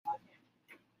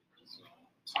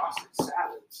tossing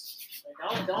salads.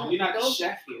 Don't. You're not the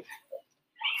chef here.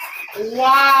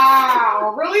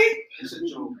 Wow. Really? It's a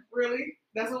joke. Really?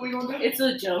 That's what we gonna do? It's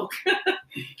a joke.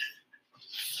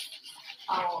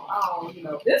 You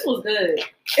know. This was good.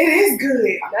 It is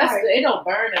good. That's good. It don't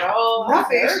burn at all.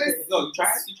 Nothing. It's It's just, No, you try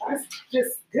it. You try it. it's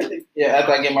just good. Yeah,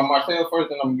 after I get my Marcel first,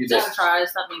 then I'm gonna get just that. try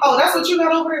something. Oh, that's what you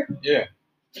got over there? Yeah,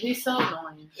 He's so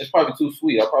annoying. it's probably too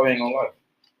sweet. I probably ain't gonna like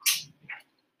it.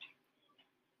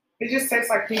 It just tastes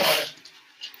like peanut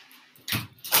butter.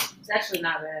 It's actually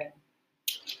not bad.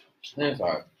 It's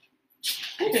alright.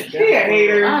 He a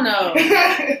hater. I know.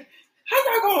 How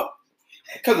y'all gonna?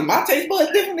 Cause of my taste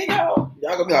buds different than y'all.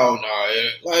 Y'all gonna be like, oh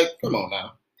no, like come on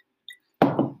now.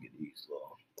 Get these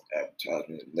little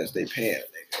advertisements unless they pay it,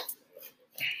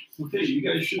 nigga. Okay, you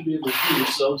guys should be able to hear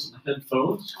yourselves in the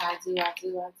headphones. I do.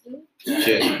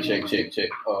 Check.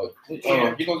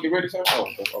 You gonna get ready, sir? Oh,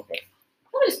 okay.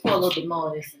 Let me just pour a little bit more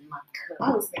of this in my cup.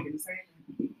 I was thinking the same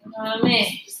thing. You know what I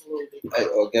mean? Just a little bit. Hey,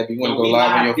 Gabby, you wanna No, go we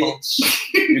live on live, your phone?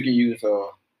 bitch. You can use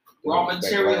Raw back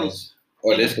materials.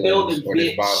 or in this the glass building, or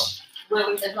this bitch. bottle.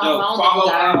 Really? It's my Yo, phone.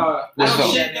 follow What's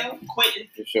up? shit, Quentin.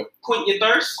 For sure. Quentin your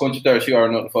thirst. Quench your thirst. You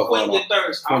already know what the fuck going Quentin on. your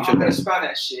thirst. Quench I'm your gonna thirst. spell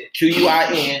that shit.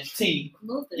 QUINT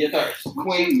Move this. your thirst.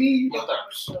 What you mean? Your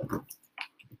thirst.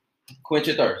 Quench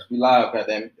your thirst. We live,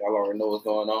 goddamn. Y'all already know what's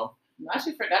going on. I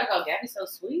actually forgot about Gabby's so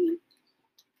sweet.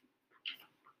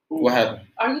 What happened?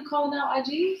 Are you calling out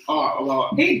IGs? Oh, well,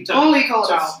 He only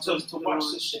called out. to watch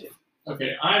this shit.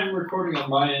 Okay, I'm recording on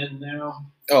my end now.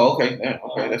 Oh, okay. Yeah,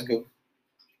 okay, that's cool.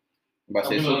 I'm about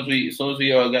to say, as soon as we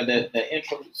got that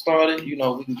intro started, you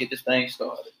know, we can get this thing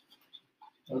started.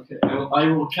 Okay, I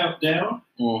will count down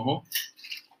Mm-hmm.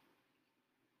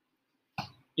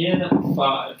 in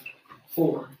 5,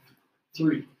 4,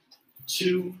 3,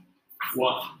 2,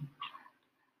 1.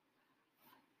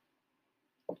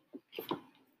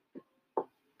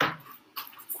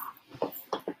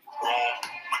 Raw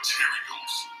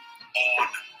materials on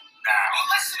now. You're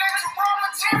listening to Raw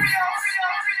Materials.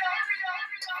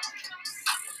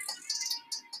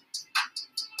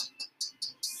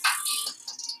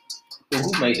 Well,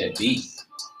 who made that beat?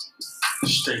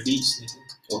 Straight beats,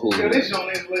 nigga. Or who? Yo, this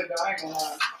joint is lit though. I ain't gonna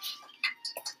lie.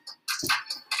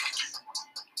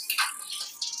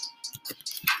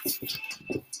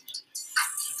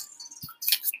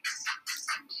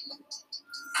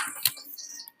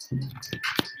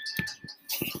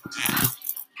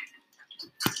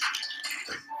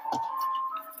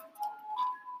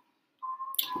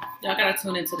 Y'all gotta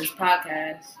tune into this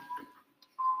podcast.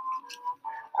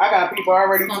 I got people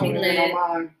already It's gonna be tuning in lit.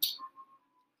 on mine.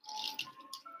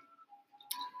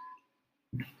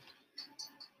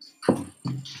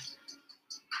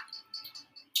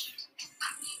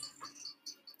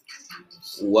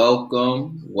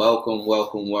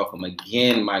 Welcome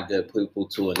again, my good people,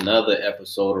 to another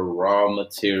episode of Raw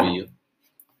Material.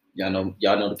 Y'all know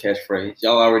the catchphrase.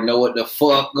 Y'all already know what the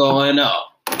fuck going on.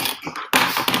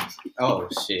 Oh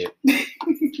shit.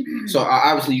 So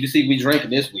obviously you can see we drinking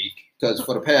this week because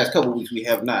for the past couple weeks we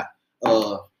have not.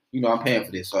 I'm paying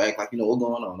for this, so I act like you know what's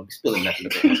going on. Don't be spilling nothing.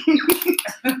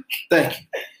 Thank you.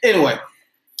 Anyway,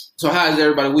 so how's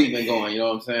everybody's week been going? You know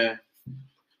what I'm saying?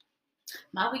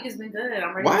 My week has been good.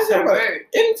 I'm ready Why to is start everybody? work.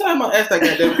 Anytime I ask that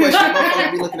goddamn question,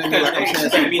 motherfuckers be looking at me like I'm saying They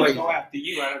something me to crazy. go after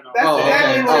you. I don't know. That's Oh, okay.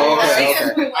 exactly what Oh, it okay,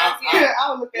 was. okay. Yeah, I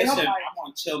was looking at Listen, him like, I'm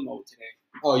on chill mode today.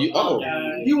 Oh, you. Oh,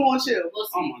 you want chill. We'll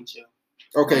I'm see. on chill.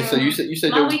 okay. So you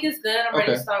said My your week is good. I'm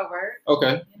ready Okay. to start work.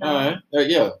 okay. You know? All right.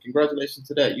 Yeah. Congratulations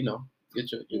to that. You know,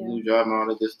 get your Yeah. new job and all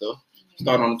that good stuff.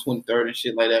 Start on the 23rd and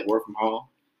shit like that. Work from home.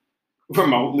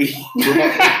 Remotely.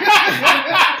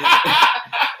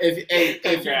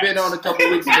 If you've been on a couple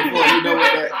weeks before, you know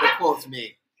what the quotes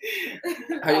mean.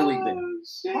 How your week been?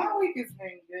 My week has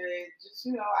been good. Just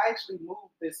I actually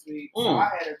moved this week, so Mm. I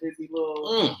had a busy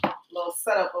little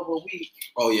setup of a week.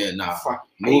 Oh yeah, nah. Fuck.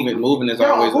 Moving is Yo,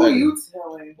 always who ugly. you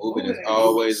telling? Moving is ain't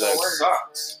always the ugly. worst,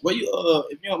 Sucks. Well, you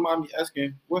if you don't mind me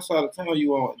asking, what side of town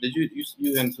you on? Did you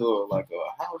into like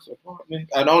a house or apartment?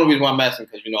 The only reason why I'm asking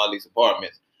because I lease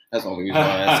apartments. That's the only reason why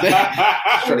I'm asking.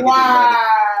 Trying to get this money.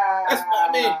 Wow. That's what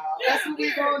I mean. That's what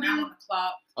we gonna Now do. on the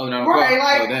clock. Oh no, Right,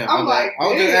 like oh, damn. I'm like, I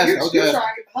was just damn, asking. you I was trying just to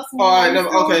asking. get the hustle. All right, on no,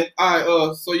 this okay, all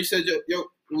right. So you said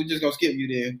we just gonna skip you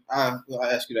then. I'll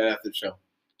ask you that after the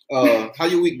show. How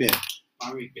your week been?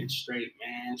 My week been straight,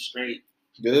 man. Straight.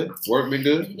 Good. Work been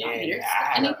good. You don't Yeah, hear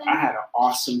I had an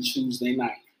awesome Tuesday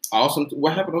night. Awesome.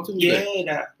 What happened on Tuesday?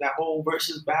 Yeah, that whole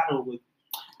versus battle with.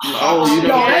 Oh, you Yo,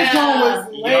 know. that joint was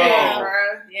lit, Yo.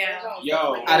 bruh. Yeah. That joint was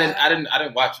Yo. lit. I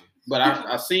didn't watch it, but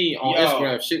I seen on Yo.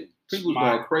 Instagram shit People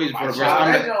going crazy for the verse.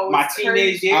 child- That joint was my teenage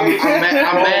crazy. years.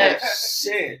 I'm mad.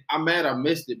 Shit. I'm mad I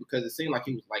missed it because it seemed like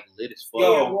he was like lit as fuck.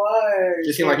 Yo, It was.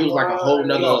 It seemed like he was like a whole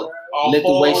nother A lituation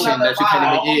whole that you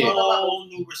can't even a get. whole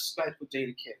new respect for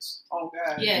Jada Kiss. Oh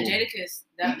God. Yeah, Cool. Jadakiss.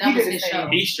 That He was did his his show.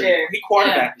 thing. He straight. Yeah. He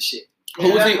quarterbacked the shit.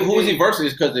 Who was he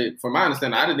versus? Because from my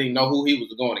understanding, I didn't even know who he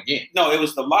was going against. No, it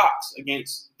was the Locks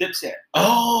against Dipset.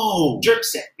 Oh,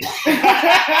 Dripset.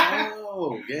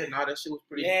 oh, yeah, no, that shit was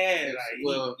pretty. Yeah,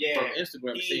 well, yeah. from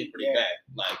Instagram, it seemed pretty Yeah. bad.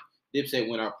 Like Dipset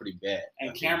went out pretty bad.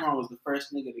 And Cameron was the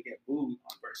first nigga to get booed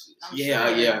on Versus. I'm Yeah,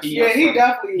 sure. yeah. Yeah, he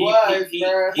definitely was, He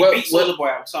bro. What- beat Soulja Boy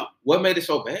out with something. What made it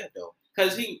so bad though?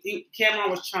 Because Cameron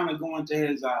was trying to go into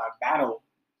his battle.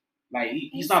 Like,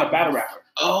 he's not a battle rapper.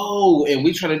 Oh, and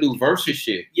we trying to do versus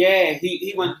shit. Yeah,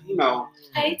 he went, you know,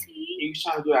 Hey, T. he was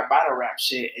trying to do that battle rap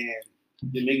shit,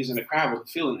 and the niggas in the crowd wasn't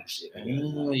feeling that shit.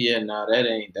 Oh yeah, nah, that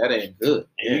ain't good.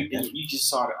 And Yeah, you just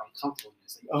saw the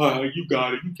uncomfortableness. Like, oh, you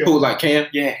got it. You got Who it. like Cam?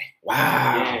 Yeah. Wow.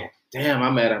 Yeah. Damn,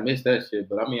 I'm mad I missed that shit.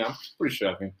 But I mean, I'm pretty sure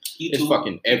I can. It's YouTube-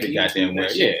 fucking every YouTube goddamn that where.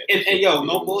 shit. Yeah. And yo,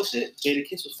 no bullshit. Jada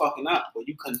Kiss was fucking up, but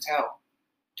you couldn't tell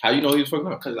How you know he was fucking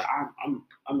up? because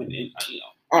I'm an you know.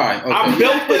 All right. Okay. I'm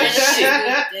built for this shit.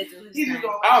 They do his He just thing.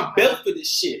 gonna I'm built for this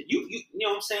shit. You know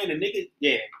what I'm saying? The nigga,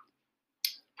 yeah,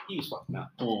 he was fucking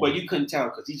up, but you couldn't tell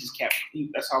because he just kept.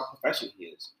 That's how professional he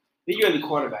is. He really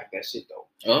quarterbacked that shit though.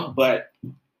 Oh. But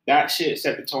that shit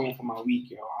set the tone for my week,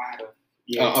 yo. I had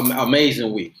a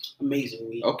Amazing week. amazing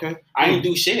week. Okay. I didn't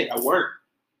do shit. I worked.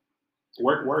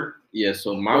 Work. Yeah.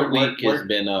 So my Work, week work, has work.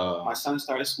 been My son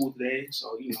started school today,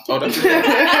 so you know. Oh, that's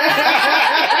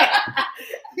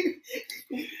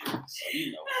So,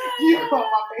 you know. You on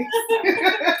my face.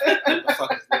 What the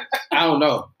fuck is this? I don't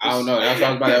know. That's what I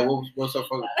was about that. What's up?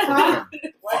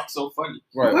 Fuck's so funny.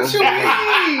 Right. What you mean?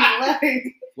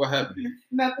 Like What happened?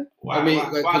 nothing. I mean,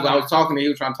 because I was talking to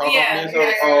you, trying to talk Yeah, on this.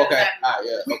 yeah, Oh, okay. exactly. Ah,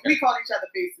 yeah. We Okay. called each other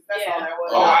faces. That's Yeah. all that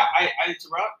was. Oh, I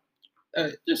interrupt?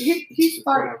 Just, He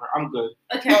started. Whatever. I'm good.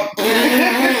 Okay.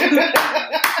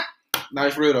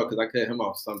 nice real though, because I cut him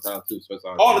off sometimes too. So it's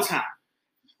All the time.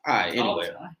 All right. All the Anyway,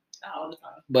 time. Not all the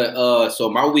time. but so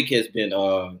my week has been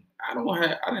I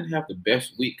didn't have the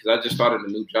best week because I just started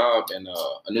a new job and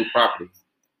a new property,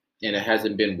 and it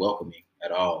hasn't been welcoming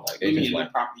at all. Like they You just mean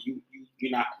like property?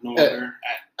 You're not no longer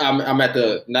at. I'm at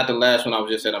the not the last one I was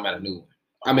just saying I'm at a new one.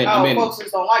 I mean Oh, folks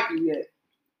just don't like you yet.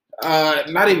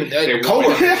 not even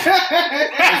coworkers.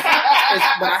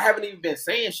 Right. But I haven't even been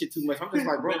saying shit too much. I'm just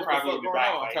like, bro, They're what the probably fuck in the going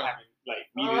back, on? like, having, like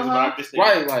meetings Uh-huh. about this thing.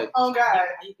 Right, like, Oh God. How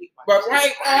you think about but this?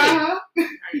 right,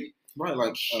 Uh-huh.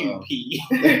 like, QP.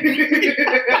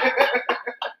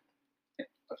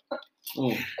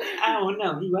 I don't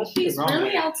know. He was He's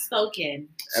really outspoken.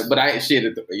 But I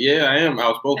am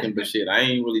outspoken, but shit, I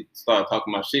ain't really start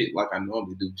talking my shit like I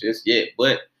normally do just yet.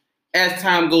 But as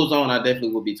time goes on, I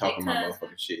definitely will be talking my Because-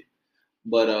 motherfucking shit.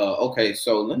 But okay,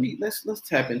 so let's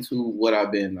tap into what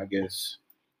I've been. I guess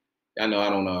I know I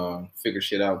don't figure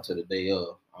shit out to the day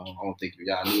of. I don't think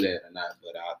y'all knew that or not,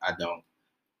 but I don't.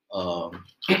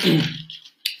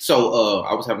 So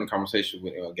I was having a conversation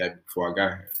with Gabby before I got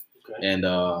here, Okay. and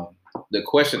the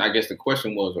question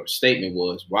was, or the statement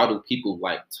was, why do people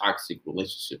like toxic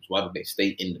relationships? Why do they stay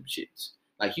in them shits?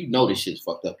 Like, you know this shit's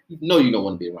fucked up. You know you don't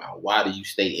want to be around. Why do you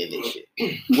stay in this shit?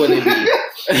 Whether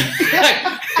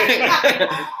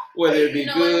it be You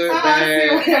know good, what?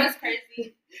 bad. That's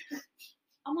crazy.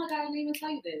 Oh my God, I didn't even tell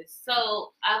you this.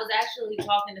 So I was actually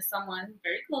talking to someone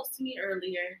very close to me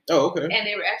earlier, Oh, okay. and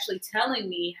they were actually telling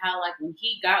me how, like, when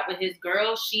he got with his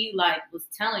girl, she like was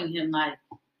telling him like,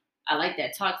 I like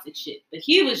that toxic shit. But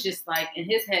he was just like in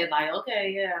his head, like,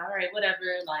 okay, yeah, all right, whatever,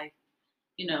 like,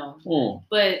 you know.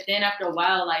 But then after a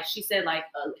while, like he said, like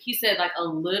a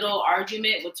little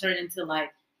argument would turn into like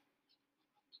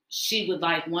she would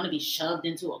like want to be shoved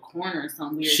into a corner or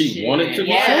some weird shit. She wanted to be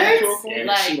Yeah. shoved into a corner?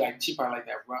 Yeah, she probably like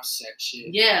that rough sex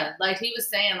shit. Yeah, like he was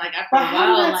saying, like after But a how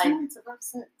while, did that like turn into rough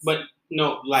sex? But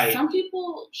no, like some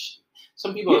people.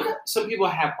 some people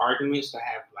have arguments to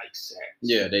have like sex.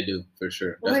 Yeah, they do for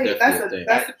sure. That's Wait, definitely a thing.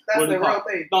 that's What do the you real call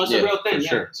thing. No, it's Yeah, a real thing. for Yeah,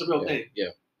 sure. it's a real thing. Yeah.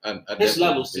 I There's definitely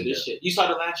levels to been this there. shit. You saw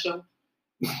the last show?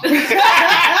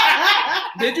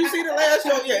 Did you see the last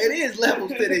show? Yeah, it is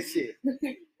levels to this shit.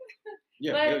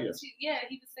 Yeah, But yeah.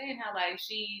 he was saying how like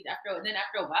she after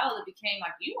a while it became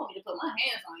like you want me to put my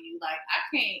hands on you, like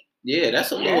I can't. Yeah,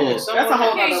 that's a Yeah, little. some That's a whole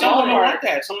women- nother some women ballpark. want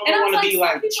that. Some And women I was want to be like,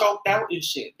 some like people- choked out and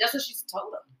shit. That's what she's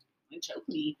told him. Like choke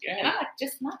me, Yeah. and I'm like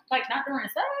just not during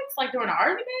sex, like during an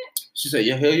argument. She said,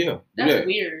 yeah, hell yeah. That's Yeah.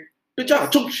 weird. Bitch, y'all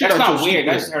took shit That's out not your weird. shit.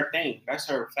 That's her thing. That's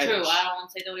her fetish. True, I don't want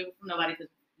to take that away from nobody because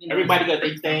you know Everybody got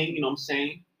their thing. You know what I'm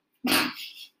saying?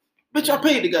 Bitch, I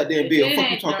paid the goddamn If bill. it Fuck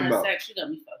you ain't talking during about? sex, you got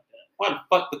me fucked up. Why the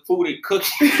fuck the food ain't cooked?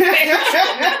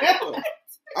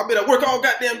 I've been at work all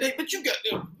goddamn day, but you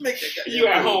goddamn make that goddamn You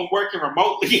at food. home working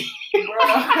remotely.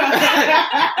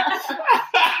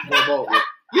 Remotely.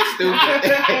 You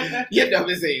stupid. You dumb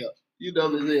as hell. You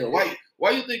dumb as hell.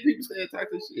 Why you think people say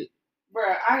toxic shit?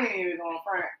 Bruh, I ain't even going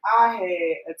front. I had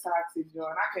a toxic joint.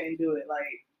 I couldn't do it. Like,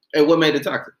 And what made it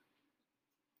toxic?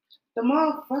 the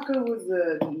motherfucker was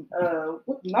a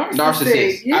narcissist.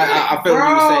 Narcissist. Yeah, I feel what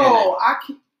you were saying bro. I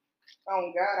can't.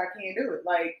 Oh God, I can't do it.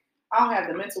 Like, I don't have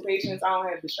the mental patience. I don't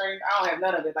have the strength. I don't have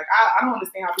none of it. Like, I don't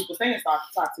understand how people stay in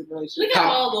toxic We relationships. got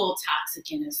all a little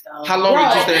toxic in us though. How long Bro,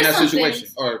 did you stay in that there's some situation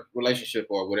things- or relationship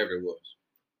or whatever it was?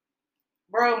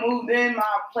 Bro moved in my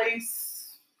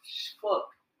place. Fuck.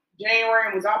 January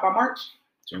and was out by March.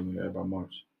 January by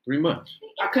March. 3 months.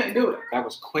 I couldn't do it. That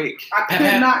was quick. I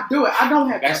could not do it. I don't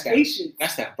have That's the that- patience.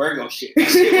 That's that Virgo shit. That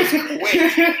shit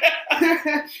was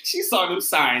quick. She saw them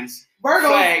signs, Virgo,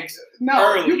 flags. no,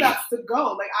 early. you got to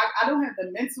go. Like, I don't have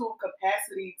the mental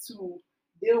capacity to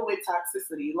deal with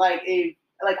toxicity. Like,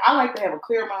 I like to have a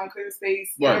clear mind, clear space,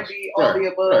 Right, energy, all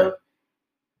the above.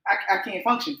 I can't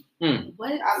function.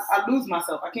 What? I lose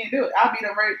myself. I can't do it. I'll be the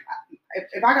right.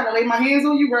 If I gotta lay my hands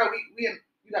on you, bro, you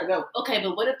gotta go. Okay,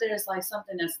 but what if there's like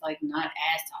something that's like not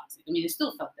as toxic? I mean, it's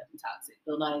still fucked up and toxic,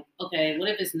 but like, okay, what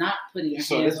if it's not putting your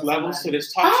So hands there's on levels to somebody?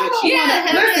 this toxic I shit. don't Yeah,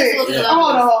 wanna- listen, listen, yeah.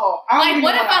 hold on. I don't Like, even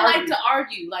what if wanna I like argue. to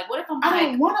argue? Like, what if I'm I like,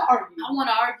 don't want to argue. I want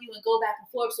to argue and go back and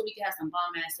forth so we can have some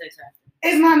bomb ass sex after?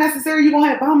 It's not necessary you're gonna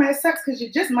have bomb ass sex because you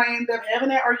just might end up having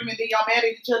that argument. Then y'all mad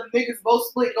at each other. Niggas both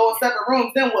split, go in separate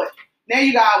rooms. Then what? Now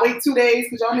you gotta wait 2 days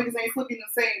because y'all niggas ain't sleeping in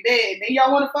the same bed. Then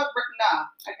y'all want to fuck? Nah,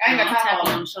 I ain't got I'm time for all tapping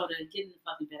that. on the shoulder. Get in the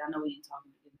fucking bed. I know we ain't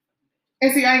talking.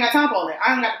 And see, I ain't got time for all that.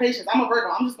 I ain't got the patience. I'm a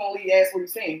Virgo. I'm just gonna leave your ass where you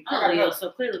saying. I Oh, gotta Leo, go. so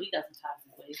clearly we got some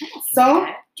toxic ways. So,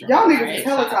 y'all niggas Right. is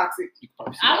hella toxic.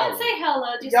 I wouldn't say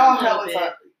hella, just Y'all a little hella bit.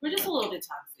 toxic. We're just a little bit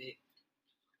toxic.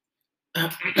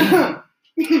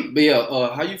 But yeah,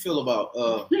 how you feel about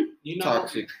You know,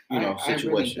 toxic,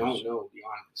 situations? I really don't know, to be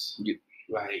honest. You-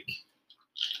 Like,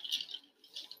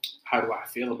 how do I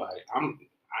feel about it?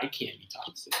 I can't be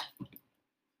toxic.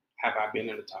 Have I been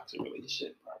in a toxic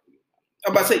relationship? Probably.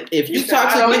 I'm about to say, if you You said, I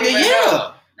toxic, don't nigga, even yeah.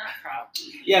 know. Not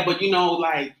probably. Yeah, but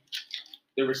like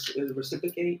the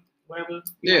reciprocate, whatever.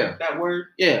 you Yeah. know, that word.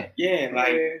 Yeah. Yeah,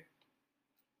 like Yeah.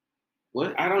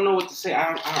 What? I don't know what to say.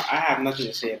 I have nothing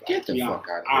to say about Get it. the to be fuck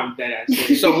honest. out of I'm dead ass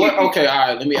serious. So what? Okay, all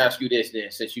right. Let me ask you this then,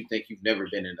 since you think you've never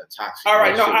been in a toxic. All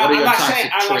right, no, relationship, what are I'm your not toxic saying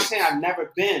I'm not traits? saying I've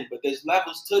never been, but there's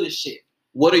levels to this shit.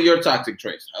 What are your toxic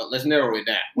traits? Let's narrow it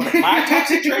down. What are my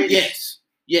toxic traits?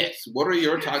 Yes. What are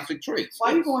your toxic traits?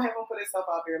 Why you gonna have him put himself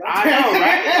out there? Like I know,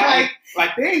 right?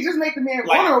 Like, they ain't just make the man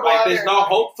like vulnerable. out there's there. no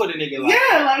hope for the nigga. Like,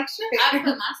 Yeah, like shit. I put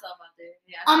myself out there.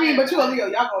 Yeah, I mean, said but you a that. Leo,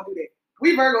 y'all gonna do that.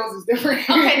 We Virgos is different.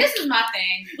 Okay, this is my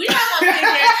thing. We not gonna sit here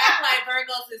and act like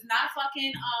Virgos is not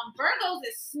fucking. Virgos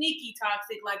is sneaky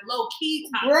toxic, like low key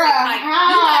toxic. Bruh, like you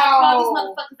gotta call these how?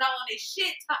 motherfuckers out on their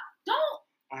shit. Don't.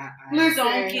 Listen,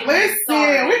 Don't get me listen,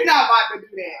 started. we not about to do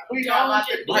that. We not Don't about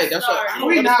to get do me Right, that. that's what I don't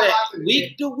We not understand. about to do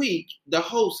Week to week, the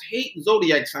hosts hate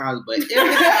zodiac signs, but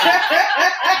every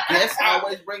time guests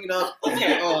always bringing up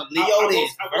Okay. Leo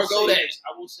this, Virgo that.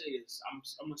 I will say this. I'm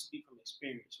gonna speak from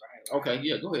experience, right? Okay,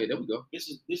 yeah, go ahead. There we go. This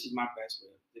is my best way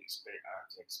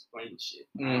to explain shit.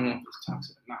 Mhm. If it's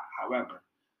toxic or not. However,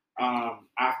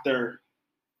 after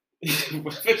Go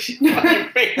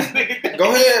ahead, bro.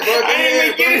 Go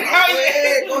ahead,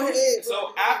 bro. Go ahead.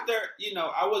 So after,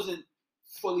 I wasn't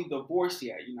fully divorced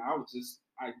yet.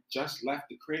 I just left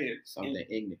the crib. Something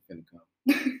ignorant finna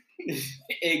come.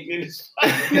 Ignorant as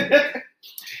fuck.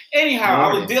 Anyhow,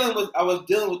 I was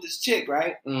dealing with this chick,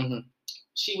 right? Mm-hmm.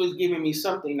 She was giving me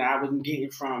something that I wasn't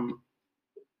getting from.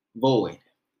 Void.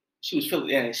 She was feeling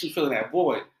that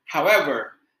void.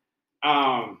 However,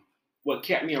 what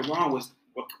kept me around was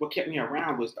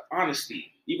the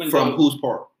honesty. Even From though whose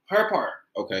part? her part.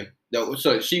 Okay.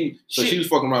 So she was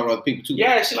fucking around with other people too.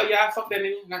 Yeah, she like, yeah, I fucked that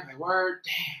nigga. And I'm like, word,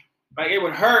 damn. Like, it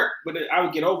would hurt, but I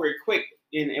would get over it quick.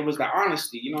 And it was the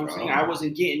honesty. You know what I'm saying? I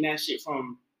wasn't getting that shit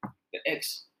from the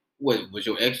ex. Wait, was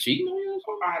your ex cheating on you or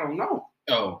something? I don't know.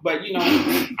 Oh. But,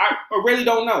 I really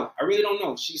don't know. I really don't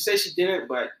know. She said she did it,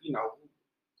 but,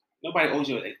 nobody owes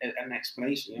you an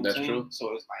explanation. You know what I'm That's saying? true.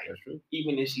 So it's like, That's true.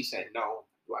 even if she said no,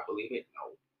 do I believe it?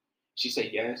 No. She said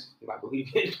yes. Do I believe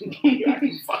it?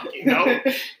 I fucking know.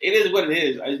 It is what it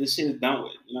is. The shit is done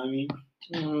with. You know what I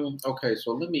mean? Okay,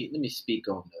 so let me speak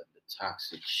on the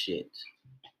toxic shit.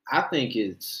 I think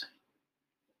we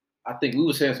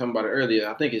were saying something about it earlier.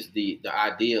 I think it's the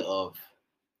idea of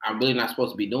I'm really not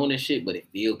supposed to be doing this shit, but it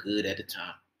feel good at the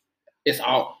time. It's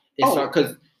all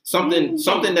because something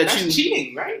that That's you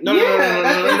cheating, right? no.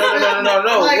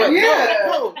 Like, Wait, yeah.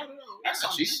 no. That's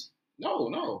not cheating.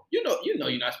 No. You know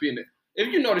you're not spending it.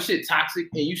 If you know the shit toxic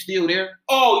and you still there,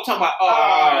 Oh, you talking about?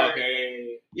 Oh,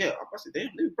 okay. yeah. I said, damn,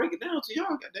 let me break it down to y'all.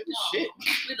 Goddamn shit.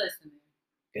 We listening.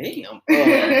 Damn.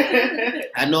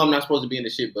 I know I'm not supposed to be in the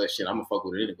shit, but shit, I'm gonna fuck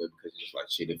with it anyway because it's like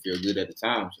shit. It feel good at the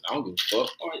time. Shit, I don't give a fuck.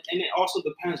 And it also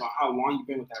depends on how long you've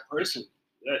been with that person.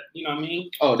 You know what I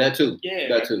mean? Oh, that too. Yeah,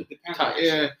 that too. Depends on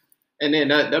Yeah. And then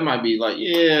that might be like,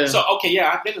 yeah. So okay,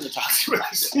 yeah, I've been in a toxic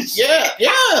relationship.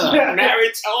 yeah.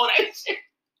 Marriage, all that shit.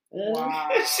 Wow.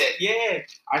 Shit, yeah.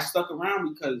 I stuck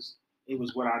around because it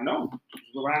was what I know. It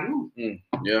was what I knew.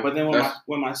 Yeah. But then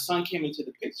when my son came into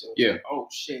the picture, Yeah. like, oh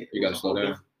shit. You gotta slow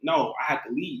down. No, I had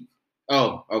to leave.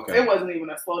 Oh, okay. It wasn't even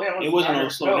a slow down. It wasn't a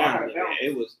slow down.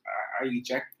 It was I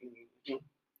ejected. Pew.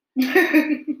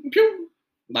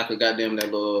 Like a goddamn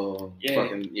that little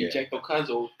fucking Ejecto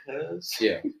cuz.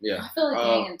 Yeah. I feel like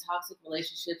being in toxic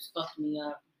relationships fucked me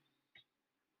up.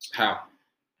 How?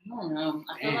 I don't know.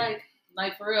 I feel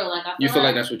like for real, like I feel You feel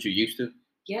like that's what you used to?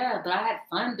 Yeah, but I had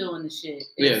fun doing the shit.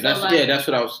 Yeah, And that's so, like, that's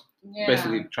what I was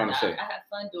basically trying to say. I had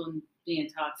fun doing being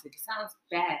toxic. It sounds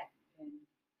bad, and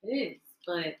it is,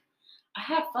 but I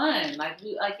had fun. Like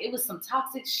it was some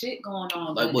toxic shit going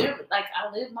on. Like but what?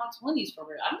 I lived my 20s for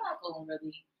real. I'm not gonna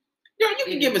really. Yo, you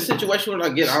can give a situation where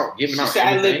I get out, giving She out. said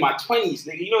I lived anything. my 20s,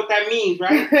 nigga. You know what that means,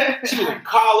 right? She was in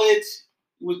college.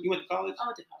 You went to college? I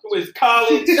went to You went to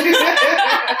college.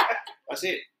 That's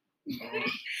it.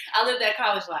 I lived that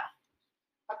college life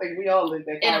I think we all lived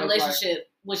that in a college life. relationship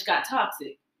which got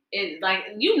toxic. It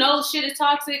shit is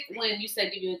toxic when you say,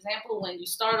 give you an example, when you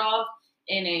start off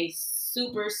in a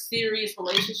super serious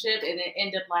relationship and then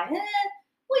end up like,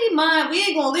 we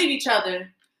ain't gonna leave each other.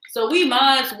 So we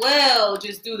might as well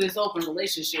just do this open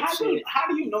relationship shit. How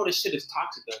do you know this shit is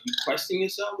toxic though? You question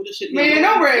yourself with this shit? Man,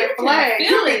 no red flag. Feel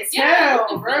You it. can Yeah, tell, you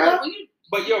can bro. feel it when you-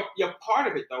 But you're part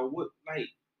of it though. What like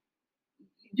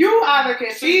You either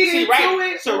can feed See, into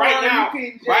right- it, so or right now- you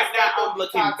can just right now let them I'm be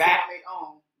looking toxic back. on their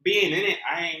own. being in it,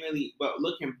 I ain't really. But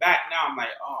looking back now, I'm like,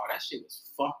 oh, that shit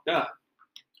was fucked up.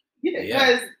 Yeah, Yeah.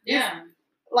 because Yeah.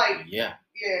 like Yeah.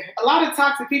 a lot of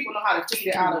toxic people know how to feed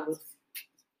it out of us.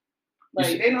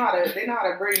 Like they know how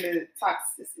to bring the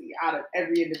toxicity out of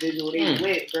every individual they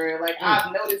with, bro. Like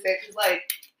I've noticed that because like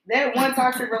that one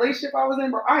toxic relationship I was in,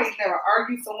 bro, I ain't never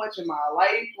argued so much in my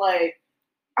life. Like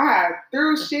I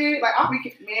threw shit. Like I'll be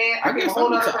man, I guess a whole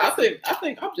nother I person.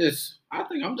 think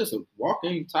I'm just a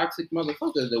walking toxic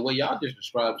motherfucker. The way y'all just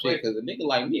described shit, because a nigga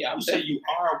like me, I'm You say you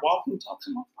are a walking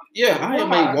toxic motherfucker? yeah, I am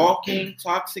Why? a walking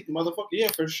toxic motherfucker. Yeah,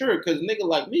 for sure. Because a nigga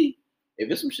like me, if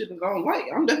it's some shit that I don't like,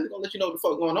 I'm definitely gonna let you know what the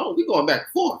fuck going on. We going back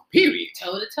and forth. Period.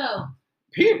 Toe to toe.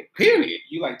 Period.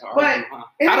 You like to But argue, huh?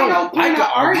 It's I don't no like point to of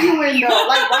argue. arguing though.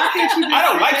 Like why can't you just I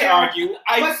don't sit like to there? argue.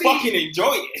 I But see- fucking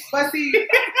enjoy it. But see,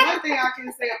 one thing I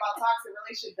can say about toxic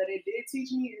relationship that it did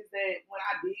teach me is that when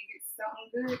I did get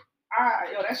something good,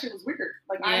 that shit was weird.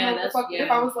 Like I didn't know what the fuck.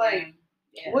 If I was like,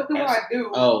 what do I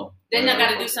do? Oh. Then I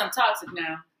got to do something toxic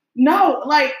now. No,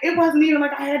 like it wasn't even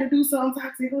like I had to do something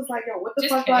toxic. It was like, yo, what the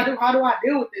Just fuck do I do? How do I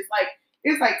deal with this? Like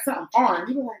it's like something foreign.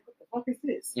 You were like, what the fuck is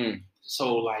this?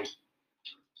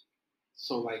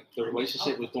 So like the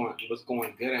relationship was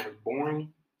going good and it was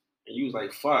boring, and you was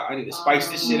like, fuck, I need to spice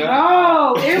this shit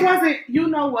up. No, it wasn't. You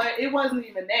know what? It wasn't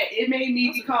even that. It made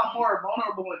me become more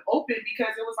vulnerable and open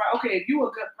because it was like, okay, if you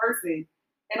a good person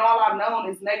and all I've known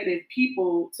is negative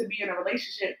people to be in a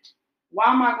relationship, why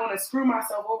am I going to screw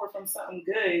myself over from something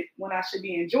good when I should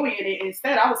be enjoying it?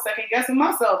 Instead, I was second guessing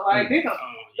myself. Like, nigga,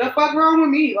 the fuck wrong with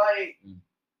me? Like,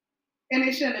 and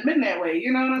it shouldn't have been that way.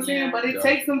 You know what I'm saying? Yeah. But it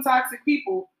takes some toxic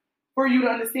people for you to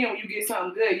understand when you get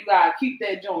something good, you gotta keep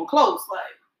that joint close.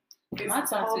 Like, My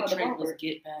it's a whole toxic nother trait was ballpark.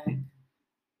 get back.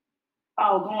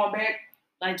 Oh, going back.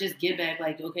 Like, just get back.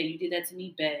 Like, okay, you did that to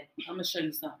me, bad. I'm gonna show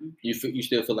you something. You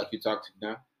still feel like you're toxic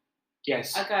now?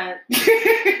 Yes. I got.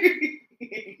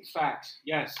 Facts.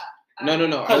 Yes. No.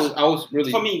 I was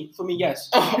really. For me, yes.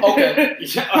 Oh, okay.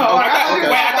 I thought you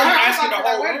were asking the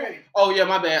whole room. Oh yeah,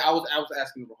 my bad. I was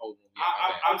asking the whole room. Yeah, my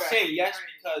bad. I'm saying yes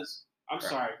because I'm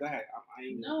sorry. Go ahead.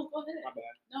 No, go ahead. My bad.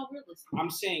 No, we're listening. I'm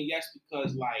saying yes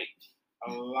because like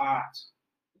a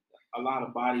lot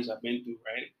of bodies I've been through,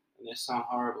 right? And it sounds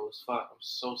horrible as fuck. I'm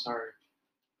so sorry.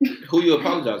 Who you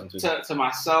apologizing to? To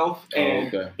myself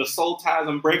and okay. the soul ties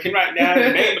I'm breaking right now. In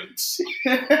the name of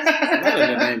Not in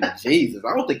the name of Jesus.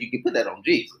 I don't think you can put that on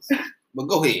Jesus. But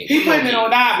go ahead. He putting it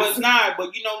on but it's not.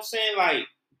 But you know what I'm saying? Like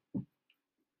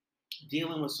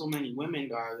dealing with so many women,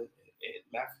 guys, it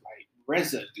left like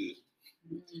residue.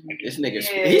 This nigga,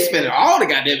 Yeah. he's spending all the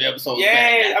goddamn episodes.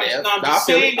 Yeah, back, goddamn. I'm Nah, I just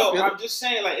feel saying it, I though. feel it. I'm just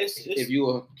saying like it's If you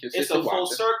were it's consistent a full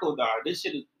watcher. circle, dog. This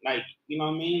shit is like, you know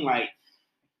what I mean? Like,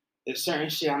 there's certain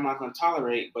shit I'm not gonna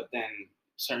tolerate, but then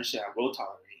certain shit I will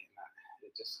tolerate. And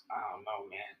it just, I don't know,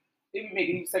 man. It be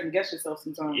making you second guess yourself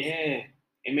sometimes. Yeah,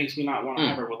 it makes me not want to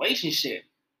have a relationship.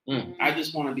 I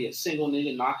just want to be a single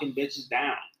nigga knocking bitches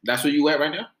down. That's where you at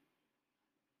right now?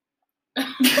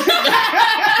 That's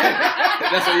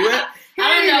That's where you at? I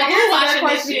don't know who watching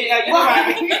this shit. Yeah, you know what I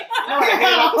mean? You know what I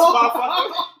hate about this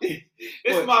motherfucker?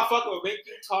 This motherfucker will make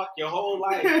you talk your whole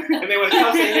life, and then when it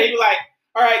comes to him, you like,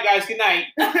 all right, guys, good night.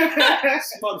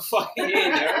 This motherfucker in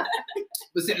there.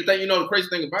 But see, the thing, the crazy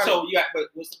thing about So it. you got, but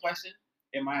what's the question?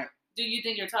 Am I? Do you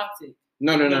think you're toxic?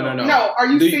 No. No, are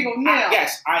you Do you- single now?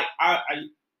 Yes,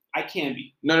 I can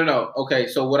be. No. Okay,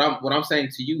 so what I'm saying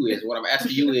to you is, what I'm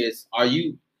asking you is, are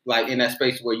you like in that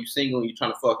space where you single and you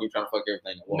trying to fuck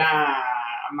everything? Nah,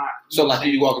 I'm not. So like,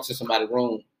 you walk into somebody's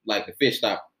room, like the fish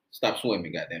stop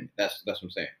swimming. Goddamn it, that's what I'm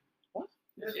saying.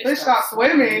 Fish stop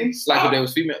swimming. It's like if there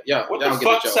was female. What y'all the get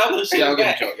fuck the joke. selling shit? Y'all get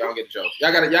back? the joke. Y'all get the joke.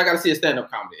 Y'all gotta see a stand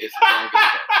up comedy. Y'all get the joke.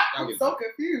 Y'all I'm get the so joke.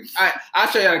 confused. I'll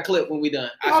show you a clip when we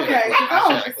done. Okay, I'll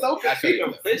show you a so clip. I'll show you a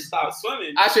The clip. fish stop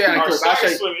swimming. I'll show you a Or clip. I'll start show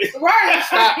you. swimming. Right.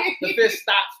 Stop. The fish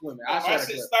stop swimming. I'll I show you a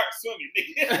should clip. start swimming,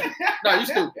 nigga. No, you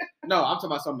stupid. No, I'm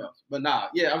talking about something else. But nah,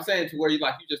 yeah, I'm saying to where you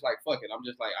just like fuck it. I'm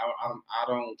just like I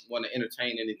don't want to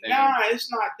entertain anything. Nah,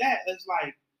 it's not that. It's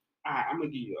like, all right, I'm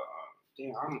gonna give you a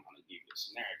damn. I don't want to give you a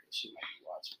scenario, but she might be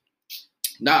watching.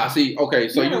 Nah, see, okay,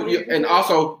 so Yeah, you and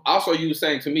also you were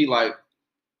saying to me like,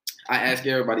 I ask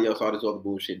everybody else all this other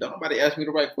bullshit. Don't nobody ask me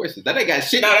the right questions. That ain't got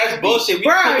shit. No, that's bullshit. We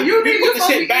Bro, put you the supposed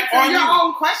to shit back answer on your you.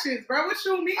 own questions, bro. What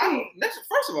you mean?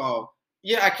 First of all,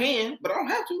 yeah, I can, but I don't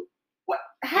have to. What?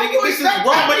 How Nigga, you this is expect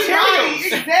raw everybody? materials.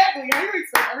 Exactly. How you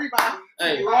expect everybody?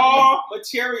 Hey, Raw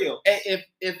material. If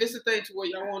it's a thing to where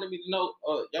y'all wanted me to know,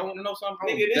 y'all want to know something,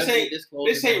 Nigga, this definitely ain't- disclose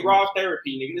This it. ain't raw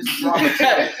therapy, nigga. This is raw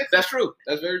material. That's true.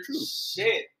 That's very true.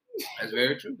 Shit. That's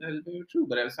very true. That is very true.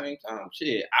 But at the same time,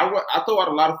 shit, I throw out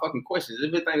a lot of fucking questions.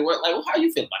 Everything like, well, how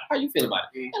you feel about it? How you feel about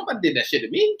it? Ain't nobody did that shit to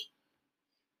me.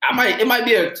 It might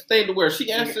be a thing to where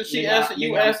she answers, you answer.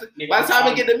 By the time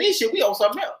it get to me, shit, we on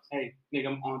something else. Hey, nigga,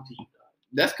 I'm on to you, dog.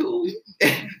 That's cool.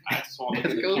 I just want to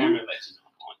look at the That's cool. camera and let you know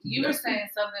I'm on to You you. were saying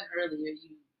something earlier. You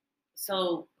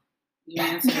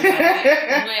answered. You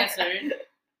answered.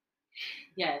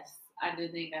 Yes, I do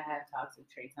think I have toxic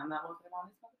traits. I'm not walking around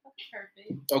this motherfucker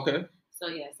perfect. Okay. So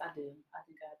yes, I do. I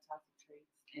think I have toxic traits,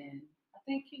 and I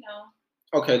think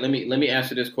Okay, let me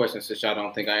answer this question since y'all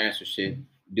don't think I answer shit.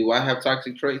 Do I have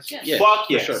toxic traits? Yes. Yes, Fuck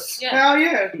for yes. sure. Yeah. Hell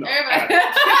yeah. No, Everybody.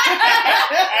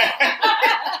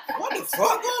 What the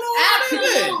fuck going on?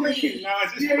 Absolutely. No, I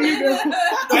just, Yeah, you do.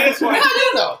 I just want How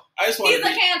you know? I just want He's to a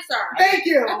Cancer. Thank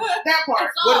you. That part.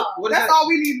 That's all. What is That's that? all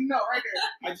we need to know right there.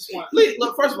 I just want Please,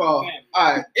 look, first of all, Man,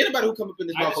 all right, anybody who come up in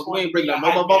this I just motherfucker, want we ain't to bringing be up a no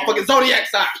hype man. motherfucking zodiac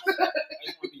sign. I just want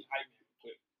to be hype man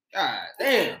quick. God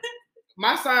damn.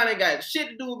 My sign ain't got shit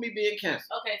to do with me being Cancer.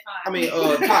 Okay, fine. I mean,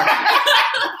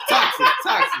 toxic.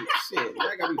 Toxic. Shit, I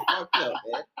gotta be fucked up,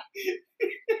 man.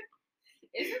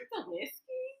 Is it the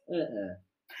whiskey?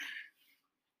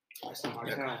 That's not my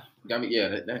time. Got me,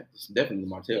 yeah, that's definitely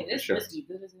Martell Yeah, for this sure. whiskey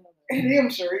good as hell. And them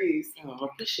sure is. I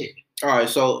appreciate it. All right,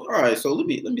 so let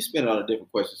me spin on a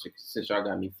different question since y'all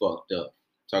got me fucked up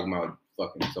talking about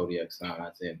fucking zodiac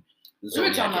signs and We were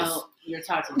zodiac. talking is- about your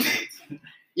toxic traits.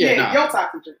 yeah, nah. your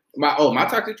toxic trait. my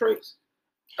toxic traits.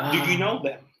 Do you know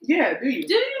them? Yeah, do you?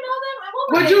 Do you know them?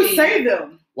 What were Would you they? say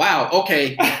them? Wow.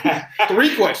 Okay,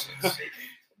 3 questions.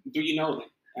 Do you know them?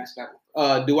 Ask that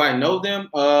one. Do I know them?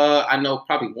 I know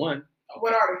probably one.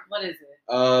 What are What is it?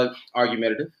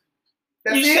 Argumentative.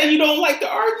 they? That's You said it? you don't like to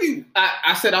argue.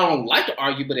 I said I don't like to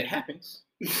argue, but it happens.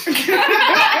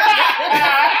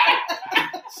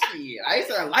 Shit, I ain't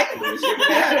said I like to do this shit, but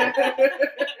it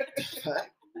happens.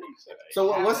 So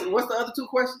what's the other 2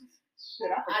 questions?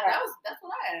 Shit, I forgot. That's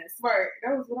what I asked. Right,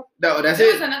 that was what No, that's There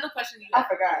it. was another question you I asked.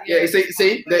 forgot. Yeah,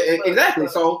 see, exactly.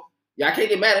 So y'all can't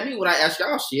get mad at me when I ask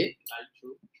y'all shit.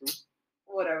 True.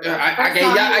 Whatever.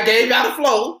 I gave y'all the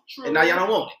flow, True. and now y'all don't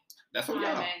want it. That's Come what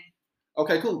on, y'all. man.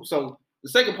 Okay, cool. So the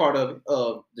second part of it,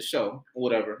 the show, or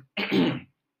whatever.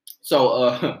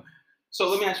 So So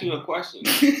let me ask you a question.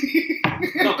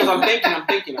 No, because I'm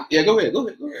thinking. yeah, go ahead.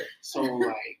 So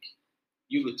like,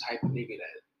 you the type of nigga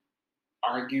that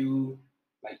argue,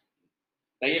 like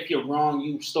if you're wrong,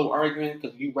 you still arguing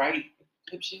because you right,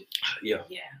 type shit. Yeah.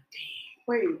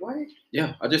 Wait, what?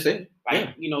 Yeah, I just said. Like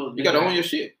Yeah. you know, You gotta own your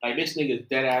shit. like this nigga's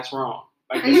dead ass wrong.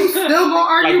 Like And you still gonna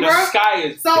argue, like bro? the sky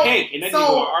is So- pink, and then so- you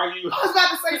gonna argue. I was about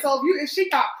to say, so if she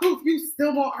got proof, you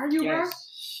still gonna argue, bro?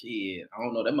 Yes. Shit, I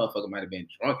don't know. That motherfucker might have been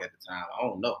drunk at the time. I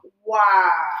don't know. Wow.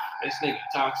 This nigga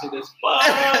toxic as fuck.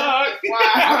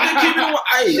 Wow.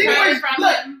 Hey, She You heard was- it from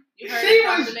look, him. You heard She it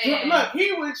from was the drunk.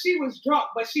 man. Look, she was drunk,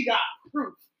 but she got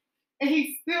proof. And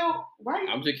he still right.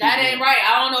 I'm just That keeping ain't it. right.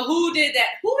 I don't know who did that.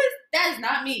 Who is that? Is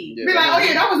not me. Yeah, Be like, that oh was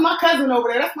yeah, it. that was my cousin over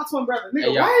there. That's my twin brother. Nigga,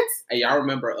 Hey, y'all- what? Hey, y'all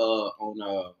remember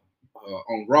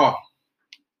on Raw,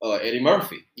 Eddie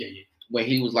Murphy Yeah, yeah. when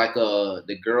he was like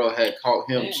the girl had caught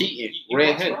him Damn, cheating, you red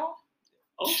watched head. Raw?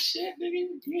 Oh shit, nigga,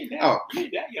 you ain't that, Oh. you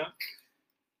ain't that young.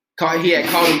 He had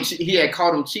caught him. He had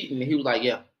caught him cheating, and he was like,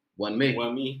 "Yeah, 1 million."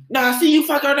 Well, me. Nah, I see you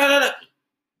fucker. Nah.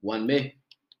 1 million.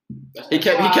 That's He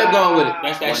that, kept going with it.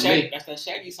 that's that 1 Shaggy. million. That's that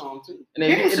Shaggy song too. And then,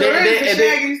 Yeah, and sure then, is the and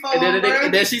then, Shaggy song, and then, bruh.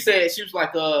 and then she said, she was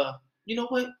like, you know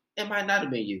what? It might not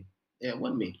have been you. Yeah,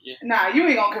 1 million. Nah, you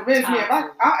ain't gonna convince me. If I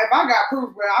got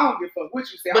proof, bro, I don't give a fuck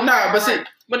what you say. But nah, but see, right.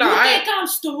 but You nah, I think I'm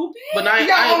stupid? but I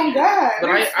Yo, on God. but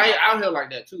I ain't out here like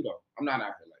that too, though. I'm not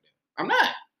out here like that. I'm not.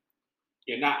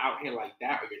 You're not out here like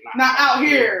that, or you're not. not out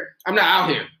here. I'm not out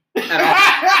here at all.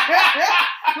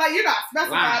 Like you're not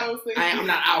specifying those things. I'm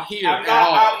not out here I'm at not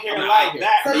all. out here I'm not like out here.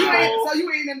 that. So you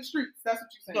bro. ain't in the streets. That's what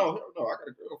you're saying. No, hell no. I got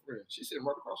a girlfriend. She's sitting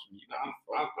right across from me. You got me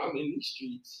fucked I'm up. in these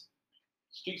streets.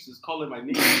 Streets is calling my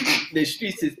name. The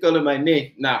streets is calling my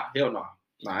name. Nah, hell no.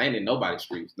 Nah, I ain't in nobody's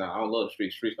streets. Nah, I don't love the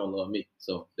streets. Streets don't love me.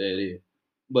 So there it is.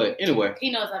 But anyway, He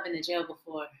knows I've been to jail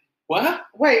before. What?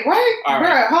 Wait, what? All Bruh,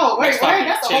 right. hold, wait, Next wait. topic.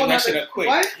 That's a Change whole that nother. shit up quick.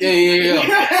 What?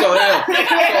 yeah. So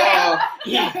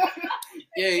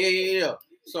yeah.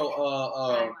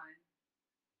 So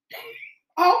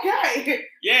Okay.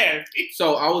 Yeah.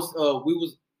 so I was we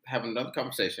was having another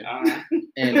conversation, and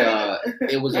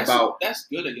it was that's, about that's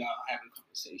good of y'all having a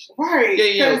conversation. Right.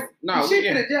 yeah. No, She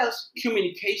yeah. finna jail.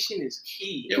 Communication is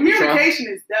key. Yeah, we try. Communication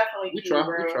is definitely We key, try.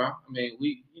 bro. We try. I mean,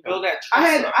 we. You know, Build that trust. I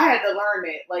had up. to learn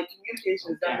that. Like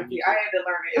communication is Yeah, definitely me key. too. I had to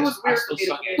learn it. It was I weird still for me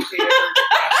to suck at it. communicate. at first.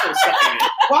 I'm still sucking it.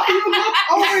 Why you look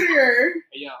over there?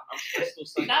 Yeah, I'm still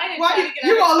sucking Now it. he Why trying you, to get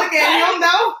you out gonna his look at him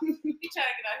though? He trying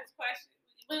to get out his question.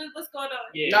 What's going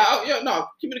on? Yeah. no.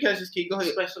 Communication is key. Go ahead.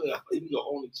 Especially if you're the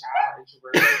only child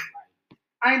introvert. Like,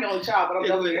 I ain't no child, but I'm Yeah,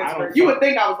 definitely I don't expert. You would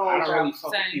think I was I on don't child. really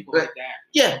fuck with Same. people like that.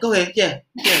 Yeah, go ahead. Yeah.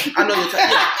 I know you're talking.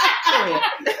 Yeah, go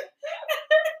ahead.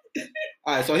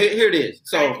 All right, so here it is.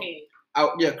 So,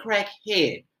 Crackhead.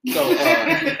 crackhead.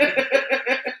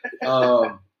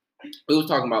 So, we was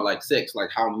talking about like sex, like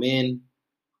how men.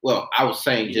 Well, I was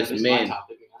saying You know, just this is my men.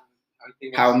 topic, I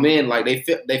think How that's- men like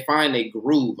they find a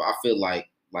groove. I feel like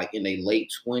in their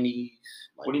late 20s,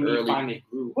 like What do you mean early, find a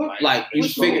groove? What- like the you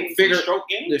What stroke- you mean? figure the stroke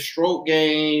game? the stroke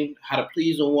game, how to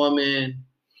please a woman,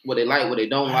 what they like, what they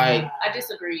don't like. I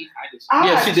disagree. I disagree. I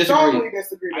Yeah, she disagreed. strongly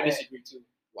disagree. I with that. disagree too.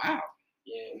 Wow.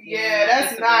 Yeah, Yeah,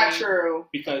 that's not Disagree. true.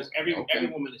 because every Okay.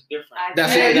 woman is different.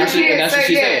 That's yeah, it. That's you it. can't That's what say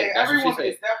she that. said. That's what she Everyone said.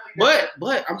 is definitely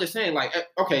But I'm just saying, like,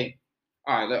 okay,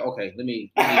 all right, okay. Let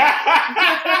me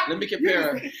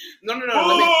compare. No.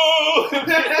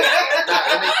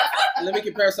 Let me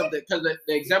compare something because the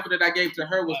example that I gave to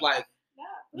her was like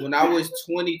when I was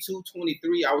 22,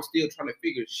 23, I was still trying to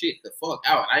figure shit the fuck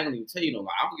out. I ain't gonna even tell you no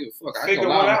lie. I don't give a fuck. I ain't Figure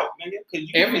gonna what lie. out, nigga. 'Cause you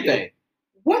Everything.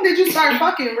 When did you start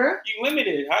fucking, bro? You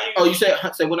limited. How you? Oh, you said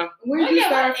when I? When Oh, did you yeah,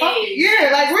 start what fucking? age? Yeah,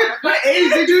 like what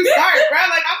age did you start, bro?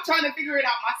 Like I'm trying to figure it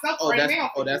out myself Oh, right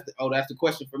now. that's the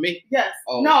question for me. Yes.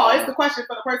 Oh, no, oh. it's the question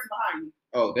for the person behind you.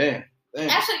 Oh, damn.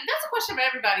 Actually, that's a question for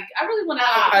everybody. I really want to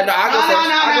Nah. know. I know. I go No, first.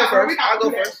 no, I no, go bro, we first. not I go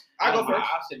do that. first. I go first.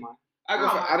 I'll say mine. I go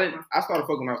first. I started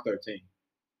fucking when I was 13.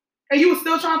 And you was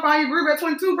still trying to find your groove at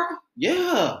 22, bro?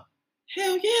 Yeah.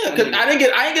 Hell yeah. Cause I didn't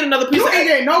get another piece You of ain't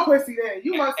getting no pussy then.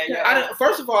 You must Hey, have. I didn't,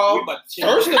 first of all, We about to change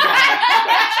first it. of all, We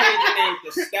about to change the name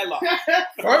to Stella.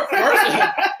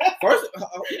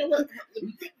 you know what?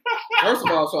 First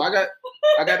of all, so I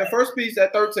got the first piece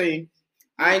at 13.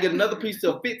 I ain't get another piece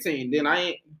till 15. Then I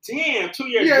ain't. Damn, 2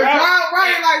 years Yeah, drought.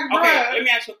 right, like, Okay, bruh. let me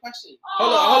ask you a question.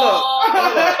 Hold up.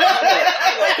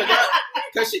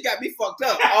 Cause she got me fucked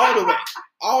up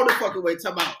all the fucking way.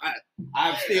 Talking about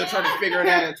I'm still trying to figure it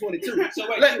out at 22. So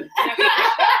wait, Let- let me ask you a question.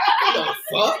 What the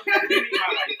fuck? What do you mean by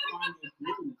like find the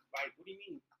groove? Like, what do you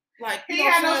mean? Like He you know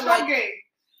had what no I'm saying? stroke game.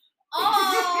 Oh,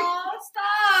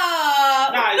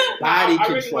 stop. Nah, Body I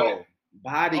really control. wanna-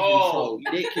 Body Oh. control,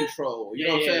 dick control. You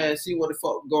know what I'm Yeah. saying? See what the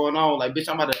fuck going on. Like, bitch,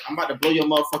 I'm about to blow your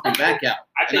motherfucking back out.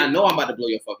 I And I think, know I'm about to blow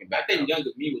your fucking I back think out. younger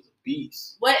me was a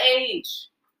beast. What age?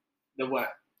 The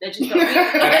what? That you started?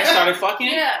 That I started fucking?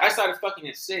 Yeah. I started fucking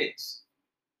at 6.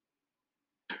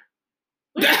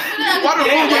 Why the Yeah, fuck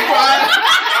you yeah. crying?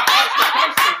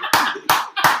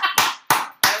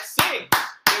 At 6. It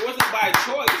wasn't by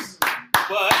choice,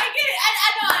 but I get it. I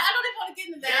know. I don't even want to get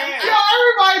into that. Yeah. Yo,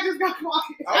 everybody just got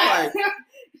quiet. I'm like,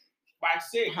 by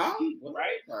 6, 6, Huh?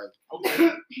 right? Like, Okay.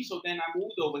 So then I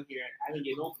moved over here. I didn't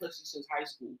get no pussy since high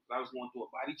school. I was going through a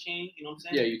body change. You know what I'm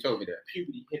saying? yeah, you told me that.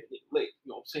 Puberty hit me late.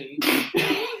 You know what I'm saying?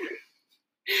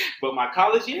 But my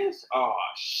college years, oh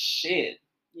shit.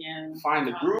 Yeah. Find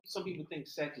the groove. Some people think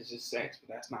sex is just sex, but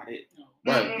that's not it.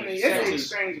 Right. It's Sex an is-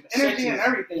 exchange of sex energy and is-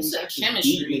 everything. It's a Sex is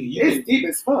chemistry. deep, nigga. You It's can- deep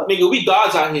as fuck. Nigga, we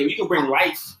gods out here. We can bring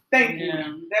life. Thank you.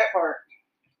 Yeah. That part.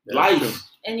 Life.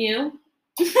 And you?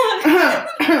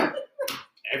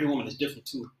 Every woman is different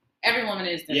too. Every woman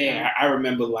is different. Yeah, I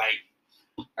remember one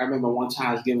time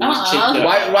I was giving this chick Uh-uh. the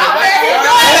Right. I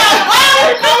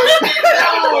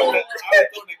was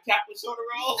doing the Kappa soda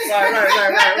roll.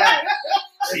 Right.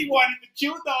 She wanted the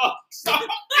Q dog. So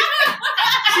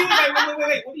she was like,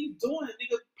 wait, what are you doing?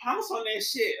 Nigga, pounce on that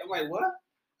shit. I'm like, what?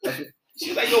 She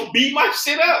was like, yo, beat my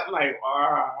shit up. I'm like,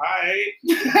 all right.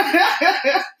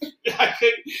 I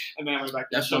couldn't. And then I was like,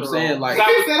 That's what I'm saying. Like, I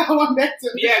He was, said I want that too.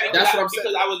 yeah, That's what I'm saying.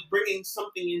 because I was bringing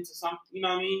something into something, you know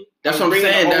what I mean? That's I was what I'm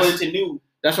bringing saying. it over That's- into new.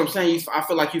 that's what I'm saying. I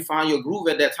feel like you found your groove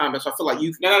at that time. So I feel like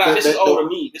you. No. This is the- older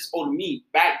me. This is older me.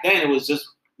 Back then it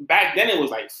was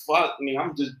like, fuck me.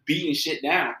 I'm just beating shit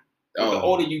down. But the Oh.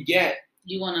 older you get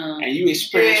You wanna? and you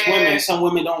experience Yeah. women, some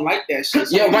women don't like that shit.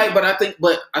 Some Yeah, women- right.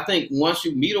 But I think once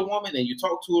you meet a woman and you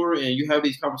talk to her and you have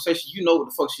these conversations, you know what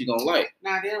the fuck she gonna like.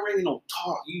 Nah, they don't really no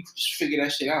talk. You just figure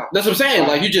that shit out. That's what I'm saying. Right.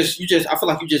 Like you just. I feel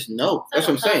like you just know. That's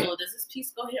what I'm saying. Does this piece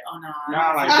go here? Oh no.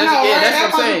 Nah, like, I know, Yeah, right? that's That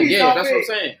what I'm saying. fucking piece Yeah, don't that's what I'm fit.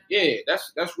 saying. Yeah,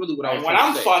 that's really what I was when trying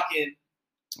I'm to say. fucking,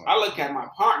 I look at my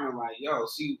partner like, yo,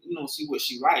 see what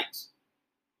she likes.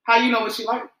 How you know what she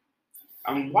like?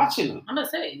 I'm watching her. I'm gonna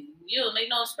say you don't make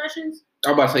no expressions.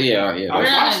 I'm about to say yeah. I We're was not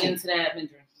gonna watching. get into that.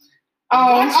 Vendor.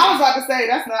 I was about to say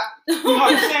that's not.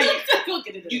 I'm saying, We'll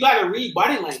get into You that. gotta read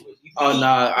body language. You Oh eat-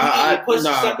 nah, you I eat the pussy,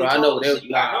 nah, suck bro. the I know toes, they shit, you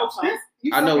gotta know something.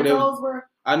 You I know sucking they was- toes, bro.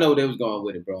 I know they was going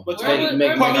with it, bro. But They can we're-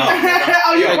 make Put me on.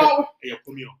 Oh, you Yeah. going? Hey, yo,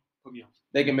 put me on.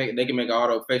 they can make all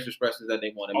the facial expressions that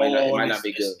they want. It might not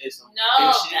be good. It's some No,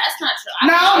 good shit. that's not true.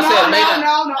 No, I said no. maybe-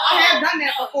 I have done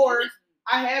that No, before. you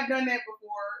I have done that before.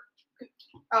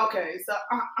 Okay, so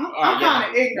I'm yeah. kind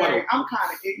of ignorant. What I'm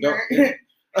kind of ignorant.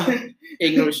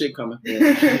 Ignorant shit coming.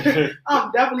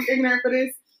 I'm definitely ignorant for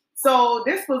this. So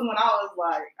this was when I was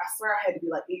like, I swear I had to be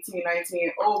like 18,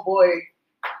 19. Oh boy,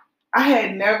 I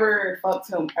had never fucked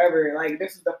him ever. Like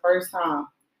this is the first time.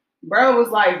 Bro was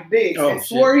like this Oh, and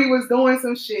swore he was doing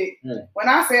some shit. Yeah. When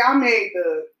I say I made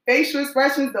the facial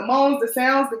expressions, the moans, the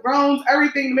sounds, the groans,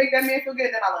 everything to make that man feel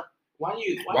good, then I left. Why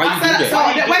you? Why I you said, do that? so,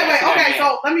 Why you do wait, that to that okay, man?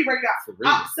 so let me break it down. For real.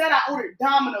 I said I ordered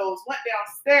Domino's, went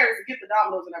downstairs to get the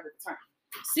Domino's and never returned.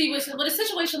 See, with a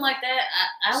situation like that,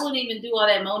 I wouldn't even do all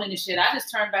that moaning and shit. I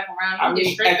just turn back around. I You get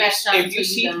mean, straight back shots if until you you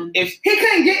see, done. if He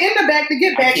couldn't get in the back to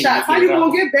get I back can't shots. How get you it gonna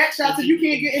out. get back shots if you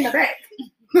can't get in the back?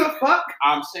 The fuck?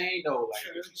 I'm saying though, like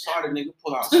if you saw the nigga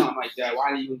pull out something like that,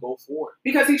 why did you even go for it?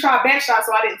 Because he tried back shots,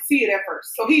 so I didn't see it at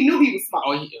first. So he knew he was smart.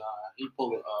 Oh, he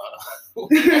pulled it.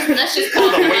 That's just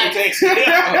Pulled called a like, weight takes.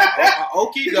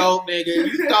 Okie doke, nigga.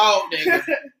 You thought, nigga.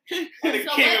 And the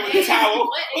So king what with the age- towel.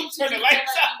 What age Turn did the you feel like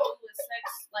lights you out. knew with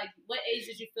sex? Like, what age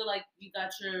did you feel like you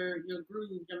got your groove?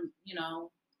 You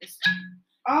know, it's, Hey,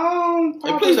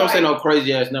 Probably please don't say like- no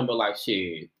crazy ass number like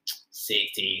shit.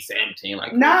 16, 17,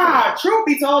 like Nah, truth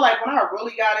be told, like when I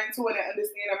really got into it and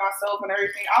understanding myself and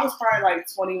everything, I was probably like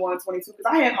 21, 22, because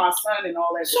I had my son and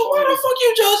all that. So why the fuck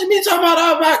you judging me talking about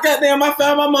oh my goddamn I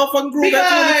found my motherfucking groove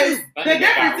Because at 22? the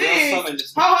difference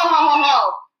is,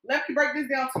 ho. Let me break this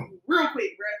down to you real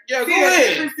quick, bro. Yeah, See, go the ahead.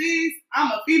 difference is,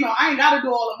 I'm a female. I ain't got to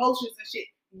do all emotions and shit.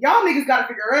 Y'all niggas got to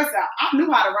figure us out. I knew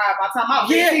how to ride by the time I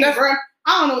was Yeah, 18, that's- bro.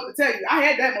 I don't know what to tell you. I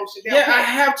had that motion down. Yeah, I pat.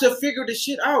 have to figure this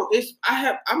shit out.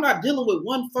 I'm not dealing with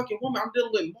one fucking woman. I'm dealing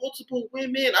with multiple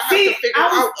women. I have to figure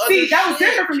out other that was shit.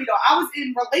 different for me though. I was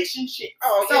in relationships.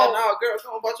 Oh So, yeah, no, girl,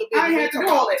 talking about your business. I We had to talking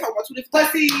do all about- we that. talking about two different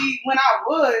But things. see, when I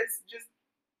was just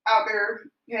out there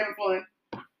having fun,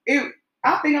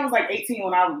 I think I was like 18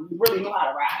 when I really knew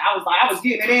how to ride. I was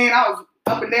getting it in. I was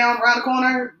up and down around the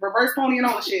corner, reverse pony and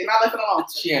all the shit, and I left it alone.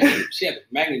 She had the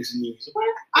magnets knees.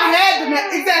 I had the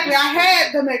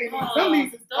mechanism. Them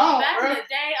knees is gone, back bro. in the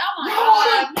day, oh my No,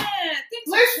 god, man, things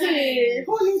have Listen, changed.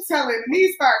 who you telling? The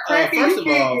knees start cracking. First You of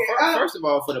can't all, get up. first of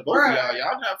all, for the both Bruh. of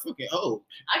y'all not fucking old.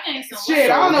 I gained some Shit,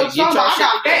 weight. I don't know Get what you're talking about. I your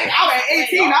got shit back. I was at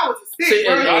 18. I was a stick, See,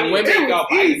 bro. and It women was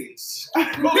easy.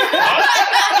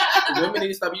 Women need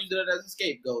to stop using it as a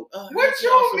scapegoat. What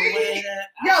you mean?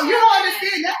 Yo, you don't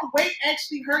understand. That weight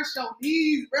actually hurts your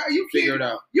knees, bro. You Figure can't. it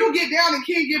out. You get down and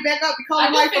can't get back up. You call I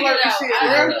it do life figure alert it and out. shit, I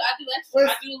bro. do extra.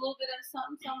 I do a little bit of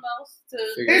something else to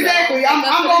Figure it out. Exactly. make I'm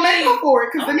up for gonna the make knees. up for it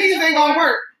because the I'm knees gonna ain't make up gonna for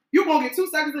it. work. You gonna get 2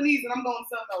 seconds of knees and I'm going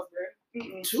something else, bro.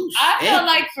 Mm-mm. Too I feel simple.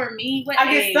 like for me, what I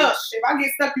get age? stuck. If I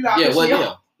get stuck, you got Yeah, to what?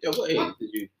 chill. Yeah, what age did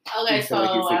you? Okay, You so feel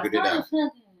like you I figured it started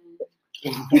out.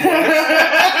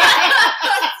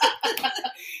 I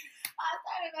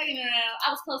started fucking around.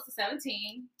 I was close to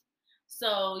 17.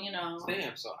 So, you know.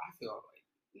 Damn, so I feel like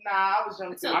Nah, I was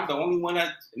young too. I'm the only one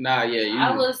that Nah, yeah, you.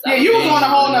 I was. Yeah, you was on a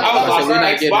whole nother I was level. we're not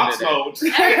on getting Xbox into that. mode.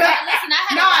 Listen, I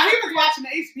had Nah, a he was watching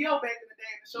the HBO back in the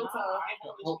day, the Showtime.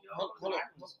 Hold on.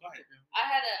 I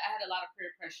had a lot of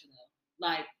peer pressure though.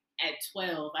 Like at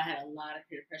 12, I had a lot of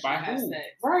peer pressure By to have who? sex.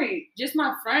 Right. Just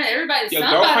my friend, everybody. Your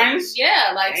somebody, girlfriends?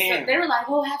 Yeah, like so Damn. they were like,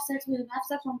 "Oh, have sex with him. Have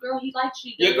sex with him, girl. He likes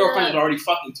you." Your girlfriends were already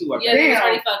fucking too. I Yeah, bet. they was Damn.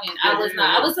 already fucking. I Yeah, was yeah,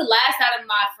 not. yeah. I was the last out of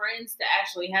my friends to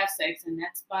actually have sex, and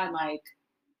that's by like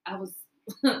I was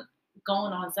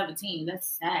going on 17. That's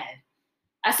sad.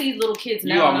 I see little kids You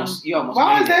now. and almost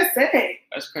Why made is that sad? it.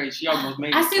 That's crazy. She almost made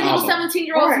it. I see little Almost.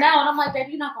 17-year-olds Right. now, and I'm like,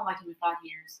 baby, you're not gonna like him in 5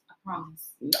 years. I promise.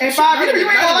 In 5 years, you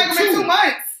ain't gonna like him in 2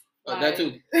 months. That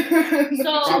too.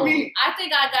 So What you mean? I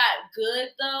think I got good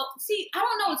though. See, I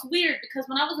don't know. It's weird because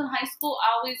when I was in high school,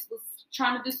 I always was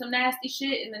trying to do some nasty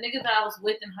shit, and the nigga that I was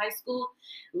with in high school,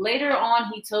 later on,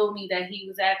 he told me that he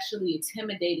was actually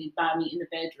intimidated by me in the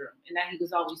bedroom, and that he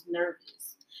was always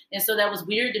nervous. And so that was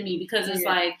weird to me because it's Yeah.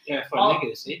 like, Yeah, for a Oh.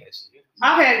 nigga to say that shit.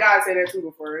 I've had guys say that too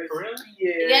before. It's- For real?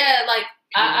 Yeah. yeah, like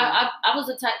I was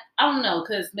a type. I don't know,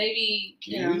 because maybe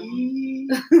you know.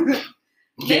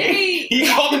 Maybe- He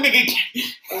called the nigga.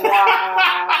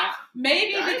 Wow.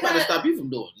 Maybe I ain't trying to because stop you from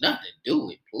doing nothing. Do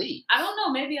it, please. I don't know.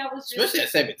 Maybe I was just. Especially at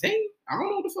 17. I don't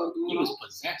know what the fuck going He on. was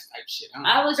possessed type shit. Huh?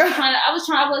 I was just trying to. I was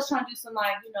trying to do some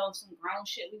like some grown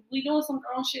shit. We doing some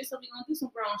grown shit, so we gonna do some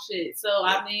grown shit. So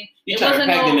I mean, You it tried to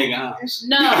wasn't peg no. the nigga, huh?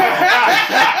 No.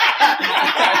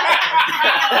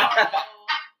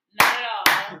 Not at all.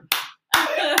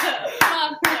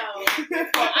 Fuck no.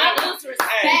 I lose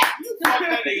respect. Hey, fuck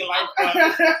that nigga like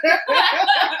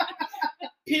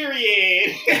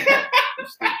period.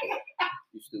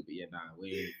 You stupid. Yeah, nah.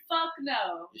 Fuck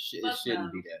no. It Fuck shouldn't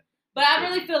no. be that. But I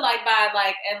really feel like by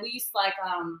like at least like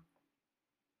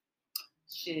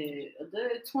shit, a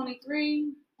good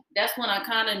 23. That's when I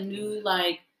kind of knew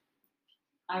like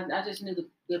I just knew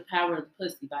the power of the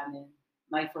pussy by then.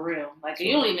 Like for real. Like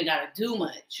you don't even gotta do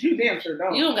much. You damn sure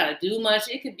don't. You don't gotta do much.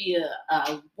 It could be a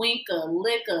wink, a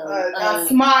lick, A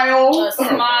smile. a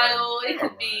smile. It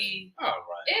could be. All right.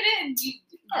 It didn't.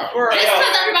 Or- Just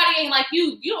because everybody ain't like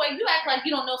you, you act like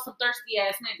you don't know some thirsty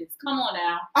ass niggas. Come on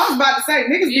now. I was about to say,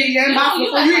 niggas get your inbox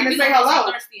before act you like even say don't know some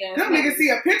hello. thirsty ass Them niggas see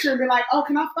a picture and be like, "Oh,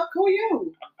 can I fuck? Who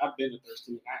you? I've been a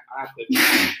thirsty nigga.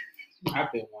 I've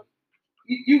been one.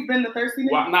 You've been the thirsty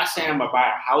nigga." Well, I'm not saying I'm gonna buy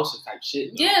a house or type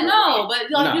shit. Yeah, no, but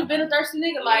like No. you've been a thirsty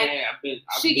nigga. Like yeah, I've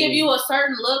she been, give you a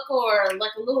certain look or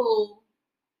like a little.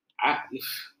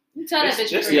 You tell that bitch.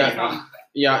 This you're nigga, pretty.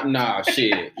 Yeah, nah,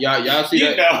 shit. Y'all see you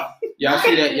that? know. Y'all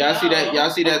see that? No.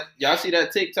 Y'all see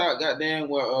that TikTok? Goddamn,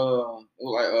 where it was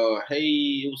like hey,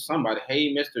 it was somebody,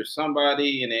 hey, Mr.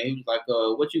 Somebody, and then he was like,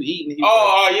 what you eating? He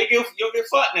was You'll get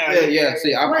fucked now. like, yeah.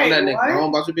 See, I'm Wait, that nigga. what? Go on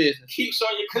about your business. Keep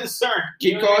showing your concern.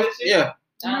 Keep You know going. that shit? Yeah,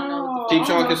 I don't know. What Keep I showing don't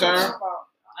know what concern. you're talking about.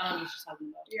 I don't know what she's talking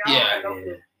about. Yeah, I yeah. don't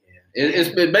know. It's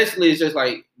been basically it's just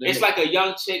like It's like a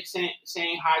young chick saying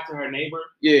hi to her neighbor,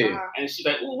 yeah, Uh-huh. and she's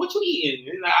like, "Ooh, what you eating?"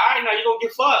 And he's like, "All right, now you gonna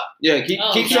get fucked." yeah.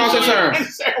 Keep showing God.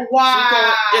 concern.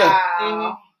 Wow.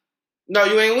 Yeah. No,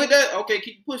 you ain't with that. Okay,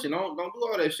 keep pushing. Don't do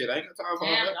all that shit. I ain't got time for all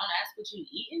Damn, that. don't ask what you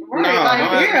eating. Right, Nah, like,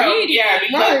 don't yeah. Yeah,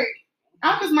 because Right. I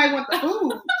just might want the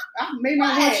food. I may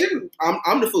not want you.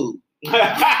 I'm the food.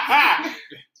 facts.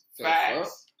 The fuck?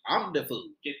 I'm the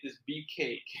food. Get this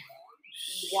beefcake.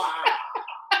 Wow.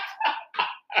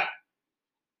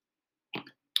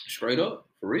 Straight up,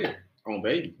 for real, on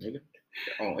baby, nigga,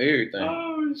 on everything.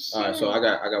 Oh shit! All right, so I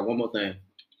got one more thing.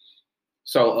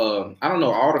 So I don't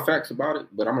know all the facts about it,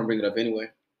 but I'm gonna bring it up anyway.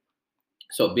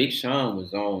 So Big Sean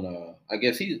was on. I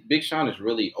guess Big Sean is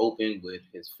really open with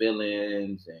his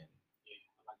feelings and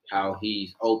how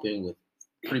he's open with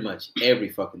pretty much every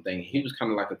fucking thing. He was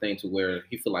kind of like a thing to where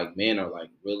he feel like men are like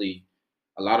really.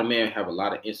 A lot of men have a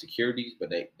lot of insecurities, but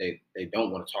they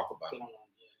don't want to talk about it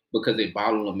because they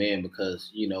bottle them in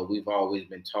because we've always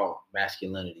been taught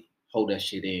masculinity. Hold that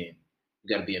shit in. You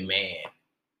got to be a man.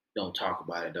 Don't talk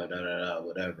about it.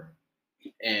 Whatever.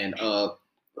 And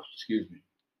excuse me.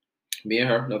 Me and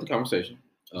her, another conversation.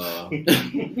 We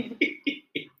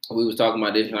was talking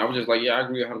about this, and I was just like, yeah, I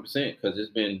agree 100% because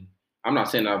it's been. I'm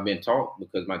not saying I've been taught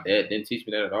because my dad didn't teach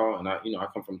me that at all, and I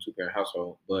come from a 2-parent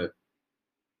household. But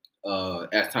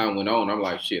as time went on, I'm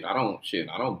like, I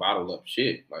don't bottle up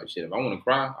shit. Like shit, if I want to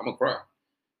cry, I'm gonna cry.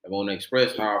 If I want to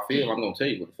express how I feel, I'm gonna tell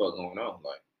you what the fuck going on.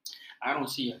 Like, I don't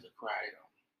see you as a cry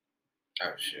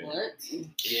Oh shit. What?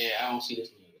 Yeah, I don't see this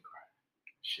nigga cry.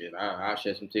 Shit, I'll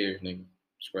shed some tears, nigga.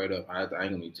 Straight up. I ain't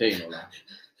gonna even tell you no lie.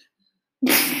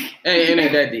 It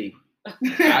ain't that deep.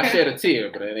 I shed a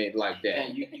tear, but it ain't like that.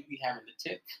 And you be having the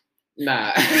tip.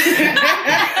 Nah.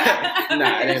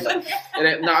 Nah, it ain't like it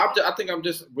ain't, I think I'm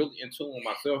just really in tune with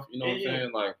myself, you know what I'm Yeah.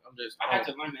 saying? Like I had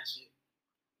to learn that shit.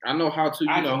 I know how to,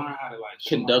 I had you to know, learn how to like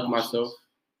show my conduct emotions. myself.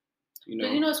 You know.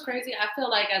 But you know what's crazy? I feel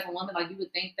like as a woman, like you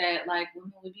would think that like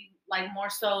women would be like more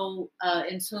so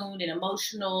in tune and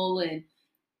emotional, and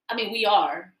I mean we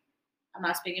are. I'm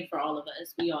not speaking for all of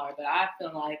us, we are, but I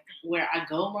feel like where I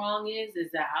go wrong is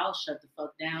that I'll shut the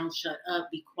fuck down, shut up,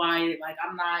 be quiet. Like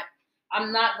I'm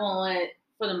not going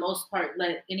for the most part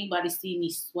let anybody see me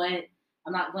sweat.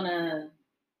 I'm not gonna.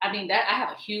 I mean that I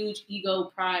have a huge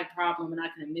ego pride problem, and I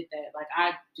can admit that. Like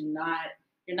I do not.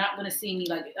 You're not going to see me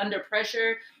like under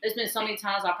pressure. There's been so many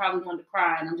times I probably wanted to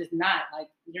cry, and I'm just not. Like,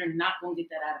 you're not going to get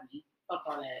that out of me. Fuck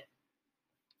all that.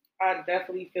 I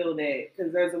definitely feel that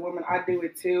because as a woman, I do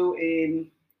it too. And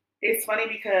it's funny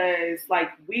because like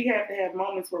we have to have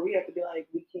moments where we have to be like,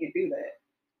 we can't do that.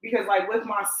 Because like with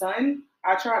my son,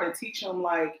 I try to teach him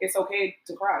like, it's okay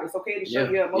to cry. It's okay to show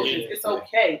your emotions. It's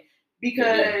okay.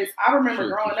 Because I remember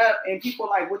growing up and people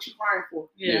like, what you crying for?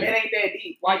 Yeah. It ain't that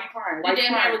deep. Why you crying? Why Your you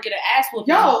damn man crying? would get an ass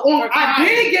whooping. I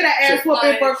did get an ass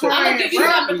whooping for I'm crying. gonna give you bro.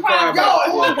 something to cry Yo, about.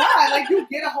 oh my God. Like you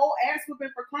get a whole ass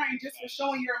whooping for crying just for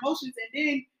showing your emotions. And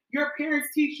then your parents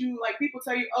teach you, like people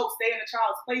tell you, oh, stay in a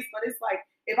child's place. But it's like,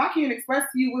 if I can't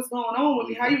express to you what's going on with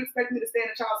me, how you expect me to stay in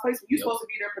a child's place when you're supposed to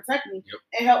be there to protect me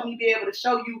and help me be able to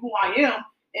show you who I am?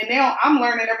 And now I'm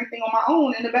learning everything on my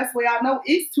own. And the best way I know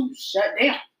is to shut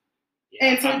down. Yeah,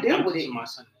 And to deal I'm with teaching it. my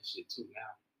son that shit too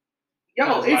now.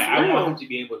 Yo, it's like, real. I want him to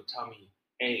be able to tell me,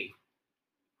 hey,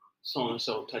 so and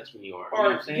so touched me, or you know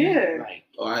what I'm saying? Yeah. Like,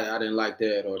 Oh, I didn't like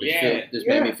that, or Yeah. this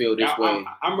made me feel this way.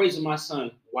 I'm raising my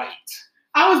son white.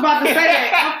 I was about to say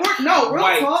that. No, real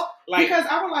White. talk. Like, Because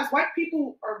I realize white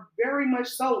people are very much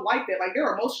so like that. Like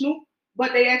they're emotional,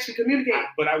 but they actually communicate.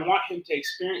 but I want him to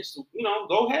experience. You know,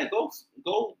 go ahead, go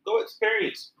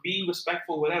experience, be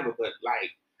respectful, whatever. But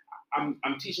like,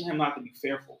 I'm teaching him not to be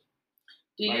fearful.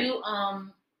 Do Like- you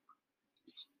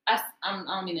I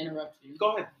don't mean to interrupt you.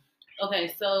 Go ahead.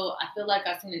 Okay, so I feel like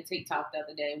I seen a TikTok the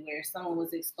other day where someone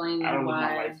was explaining I don't live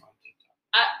my why. life on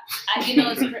TikTok. You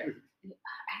know, it's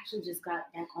I actually just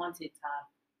got back on TikTok.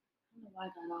 I don't know why I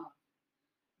got off,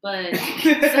 but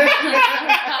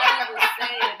somebody was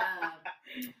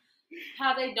saying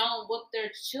how they don't whoop their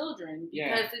children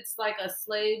because it's like a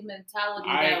slave mentality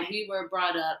that we were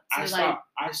brought up to.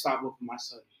 I stopped whooping my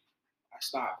son. I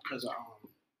stopped because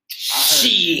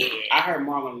Shit. I heard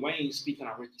Marlon Wayne speaking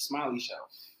on Ricky Smiley's show,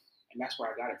 and that's where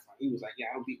I got it from. He was like, "Yeah,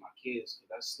 I don't beat my kids because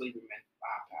that's slavery meant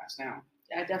passed down."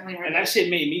 I definitely heard And that shit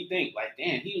made me think, like,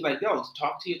 damn. He was like, "Yo,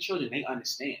 talk to your children. They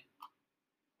understand.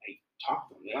 Like, talk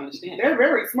to them. They understand." They're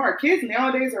very smart. Kids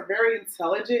nowadays are very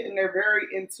intelligent and they're very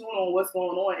in tune on what's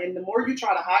going on. And the more you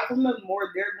try to hide from them, the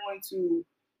more they're going to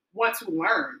want to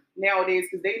learn nowadays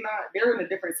because they're in a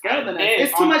different scale than us.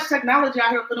 It's too much technology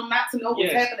out here for them not to know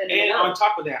what's happening in the world. And on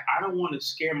top of that, I don't want to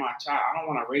scare my child. I don't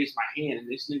want to raise my hand. And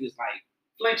this nigga's like,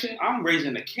 flinching. I'm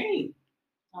raising a king.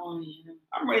 Oh yeah.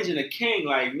 I'm raising a king.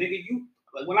 Like, nigga, you.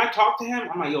 Like, when I talk to him,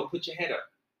 I'm like, yo, put your head up.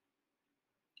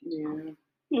 Yeah.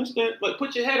 You understand? Like,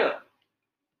 put your head up.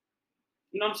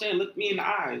 You know what I'm saying? Look me in the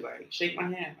eyes. Like, shake my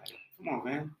hand. Like, come on,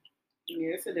 man.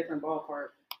 Yeah, it's a different ballpark.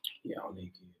 Yeah, I don't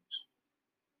need kids.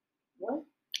 What?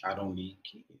 I don't need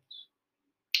kids.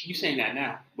 You saying that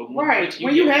now. But Right.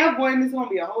 When you have one, it's going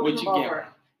to be a whole what different you ballpark.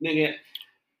 get, nigga,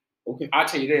 Okay. I'll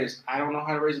tell you this. I don't know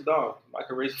how to raise a dog. I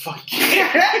can raise a fucking kid.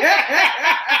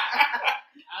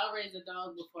 I'll raise a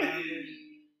dog before I raise.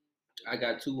 I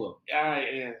got two of them,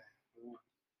 Yeah.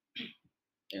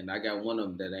 and I got one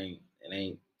of them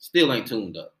that still ain't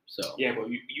tuned up. So Yeah, but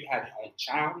you have your own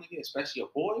child, nigga, especially a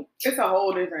boy. It's a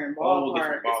whole different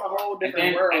ballpark. It's a whole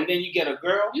different world. And then you get a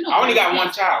girl. You know I only got what?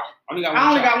 one child. I only got I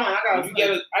one. only got one. I got If you get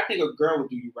I think a girl would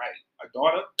do you right. A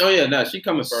daughter. oh yeah, no, she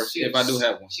coming first She if I do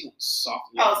have one. She was soft.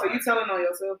 Oh, so you telling on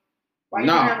yourself? Why you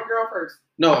Nah. didn't have a girl first?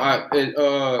 No,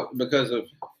 because of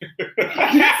He's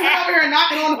over here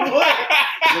knocking on the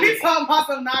wood. He's talking about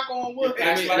some knock on wood.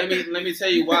 let me tell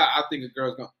you why I think a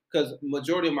girl's gonna. Because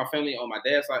majority of my family on my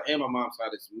dad's side and my mom's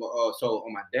side is so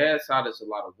on my dad's side it's a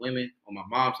lot of women. On my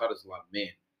mom's side it's a lot of men.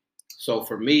 So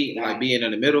for me, like being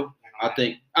in the middle, I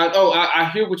think I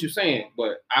hear what you're saying,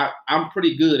 but I'm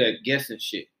pretty good at guessing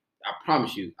shit. I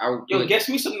promise you. Yo, guess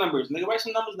me some numbers, nigga. Write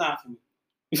some numbers down for me.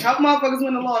 Help motherfuckers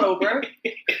win the lotto, bro.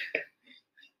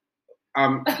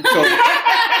 So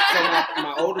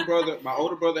my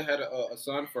older brother had a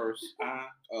son first.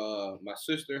 My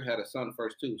sister had a son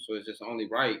first too. So it's just only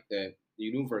right that the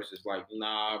universe is like,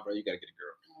 nah, bro, you gotta get a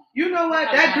girl. You know what?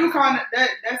 That's kind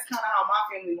of how my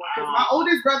family went. Because my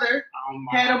oldest brother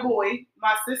had a boy,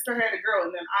 my sister had a girl,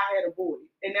 and then I had a boy,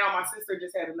 and now my sister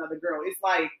just had another girl. It's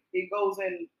like it goes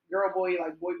in girl boy,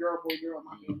 like boy girl in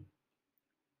my family.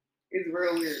 It's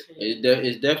real weird.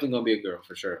 It's definitely gonna be a girl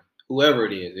for sure. Whoever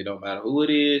it is, it don't matter who it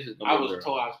is. It's gonna I be a was girl.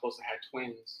 told I was supposed to have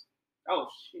twins. Oh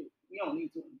shit, we don't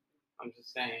need to. I'm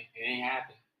just saying, it ain't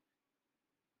happening.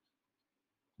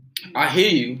 I hear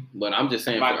you, but I'm just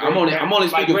saying. My I'm only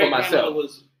speaking for myself.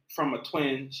 Was from a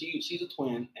twin. She's a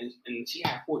twin, and she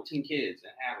had 14 kids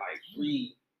and had like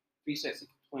three sets of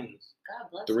twins. God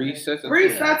bless Three her. sets of Three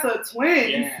twins. sets of twins.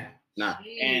 Yeah, Nah.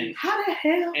 and How the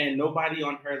hell? and nobody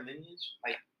on her lineage,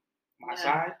 like my Yeah.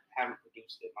 side, haven't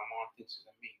produced it. My mom thinks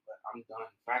it's me, but I'm done.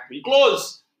 Factory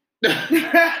closed.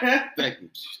 Thank you,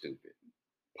 stupid.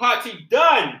 Party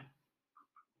done.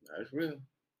 That's real.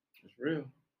 That's real.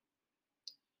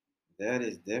 That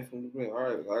is definitely real. All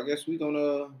right, well, I guess we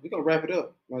gonna wrap it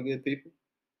up, my good people.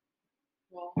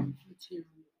 Well,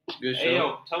 Good Hey show.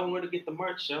 yo, tell them where to get the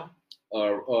merch, yo.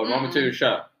 Raw material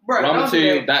shop. Bro, Raw don't do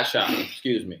material that. shop.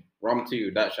 Excuse me. Raw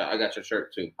material shop. I got your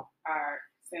shirt too. Alright,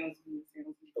 sounds good.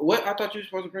 What? I thought you were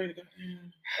supposed to bring it.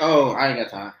 Oh, I ain't got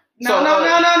time. No.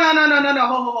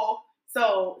 Ho.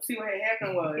 So, see what had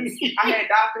happened was I had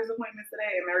doctor's appointments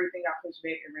today and everything got pushed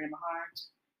back and ran behind.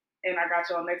 And I got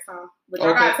y'all next time. But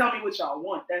y'all gotta tell me what y'all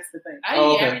want. That's the thing. I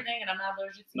Oh, eat okay. everything and I'm not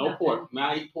allergic to No nothing. pork. Man,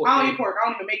 I eat pork. I don't eat pork. I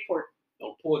don't even make pork.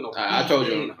 No pork. No. I told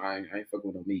you beef. I ain't fucking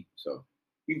with no meat. So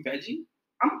You veggie?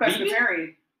 I'm a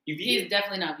pescatarian. You He's vegan?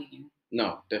 definitely not vegan.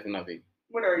 no, definitely not vegan.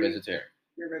 What are you? Vegetarian.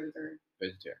 You're vegetarian.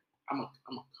 Vegetarian. I'm a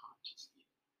conscious eater.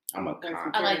 I'm a Okay.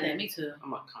 con. I like that. Me too.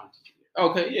 I'm a conscious eater.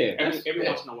 Okay, yeah. Every yeah.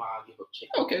 once in a while, I give up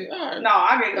chicken. Okay, all right. No,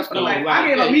 I gave up for the No, last. right. I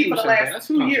gave Yeah, up you meat do for the something. last That's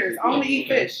 2 years. I only eat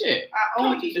fish. Yeah. I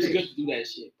only eat It's fish. good to do that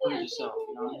shit for yourself.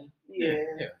 You know what I mean?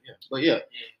 Yeah. But yeah.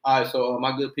 All right, so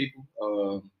my good people.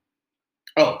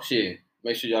 Oh shit.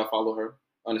 Make sure y'all follow her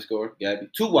 _ Gabby.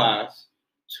 2 Y's,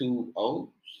 2 O's.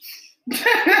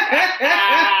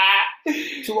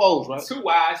 2 O's, right? 2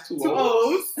 Y's, 2 2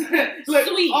 O's. O's. Look,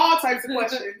 Sweet. all types of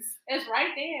questions. It's right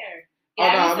there. Oh no,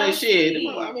 I Gabby's mean so shit. sweet.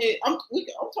 I mean, I'm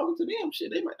talking to them.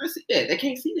 Shit, they might not see that. They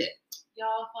can't see that.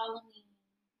 Y'all follow me.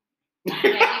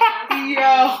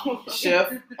 Yo. Chef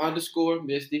 _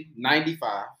 Misty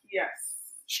 95. Yes.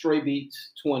 Stray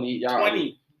Beats 20. Y'all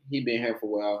 20. He been here for a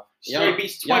while. Straight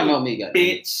Beats Y'all 20. know me, guys.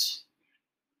 Bitch.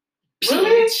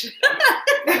 Really?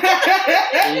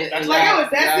 That's Like, it was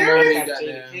that serious? Got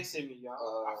Jada kissing me,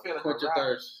 y'all. I feel like Quench your a rapper.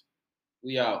 thirst.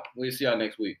 We out. We'll see y'all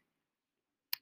next week.